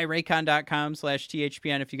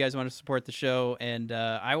 buyraycon.com/THPN if you guys want to support the show. And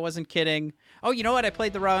I wasn't kidding. Oh, you know what? I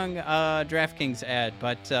played the wrong DraftKings ad,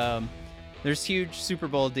 but there's huge Super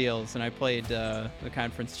Bowl deals, and I played the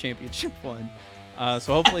conference championship one.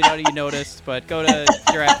 So hopefully none of you noticed, but go to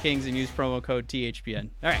DraftKings and use promo code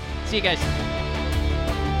THPN. All right. See you guys.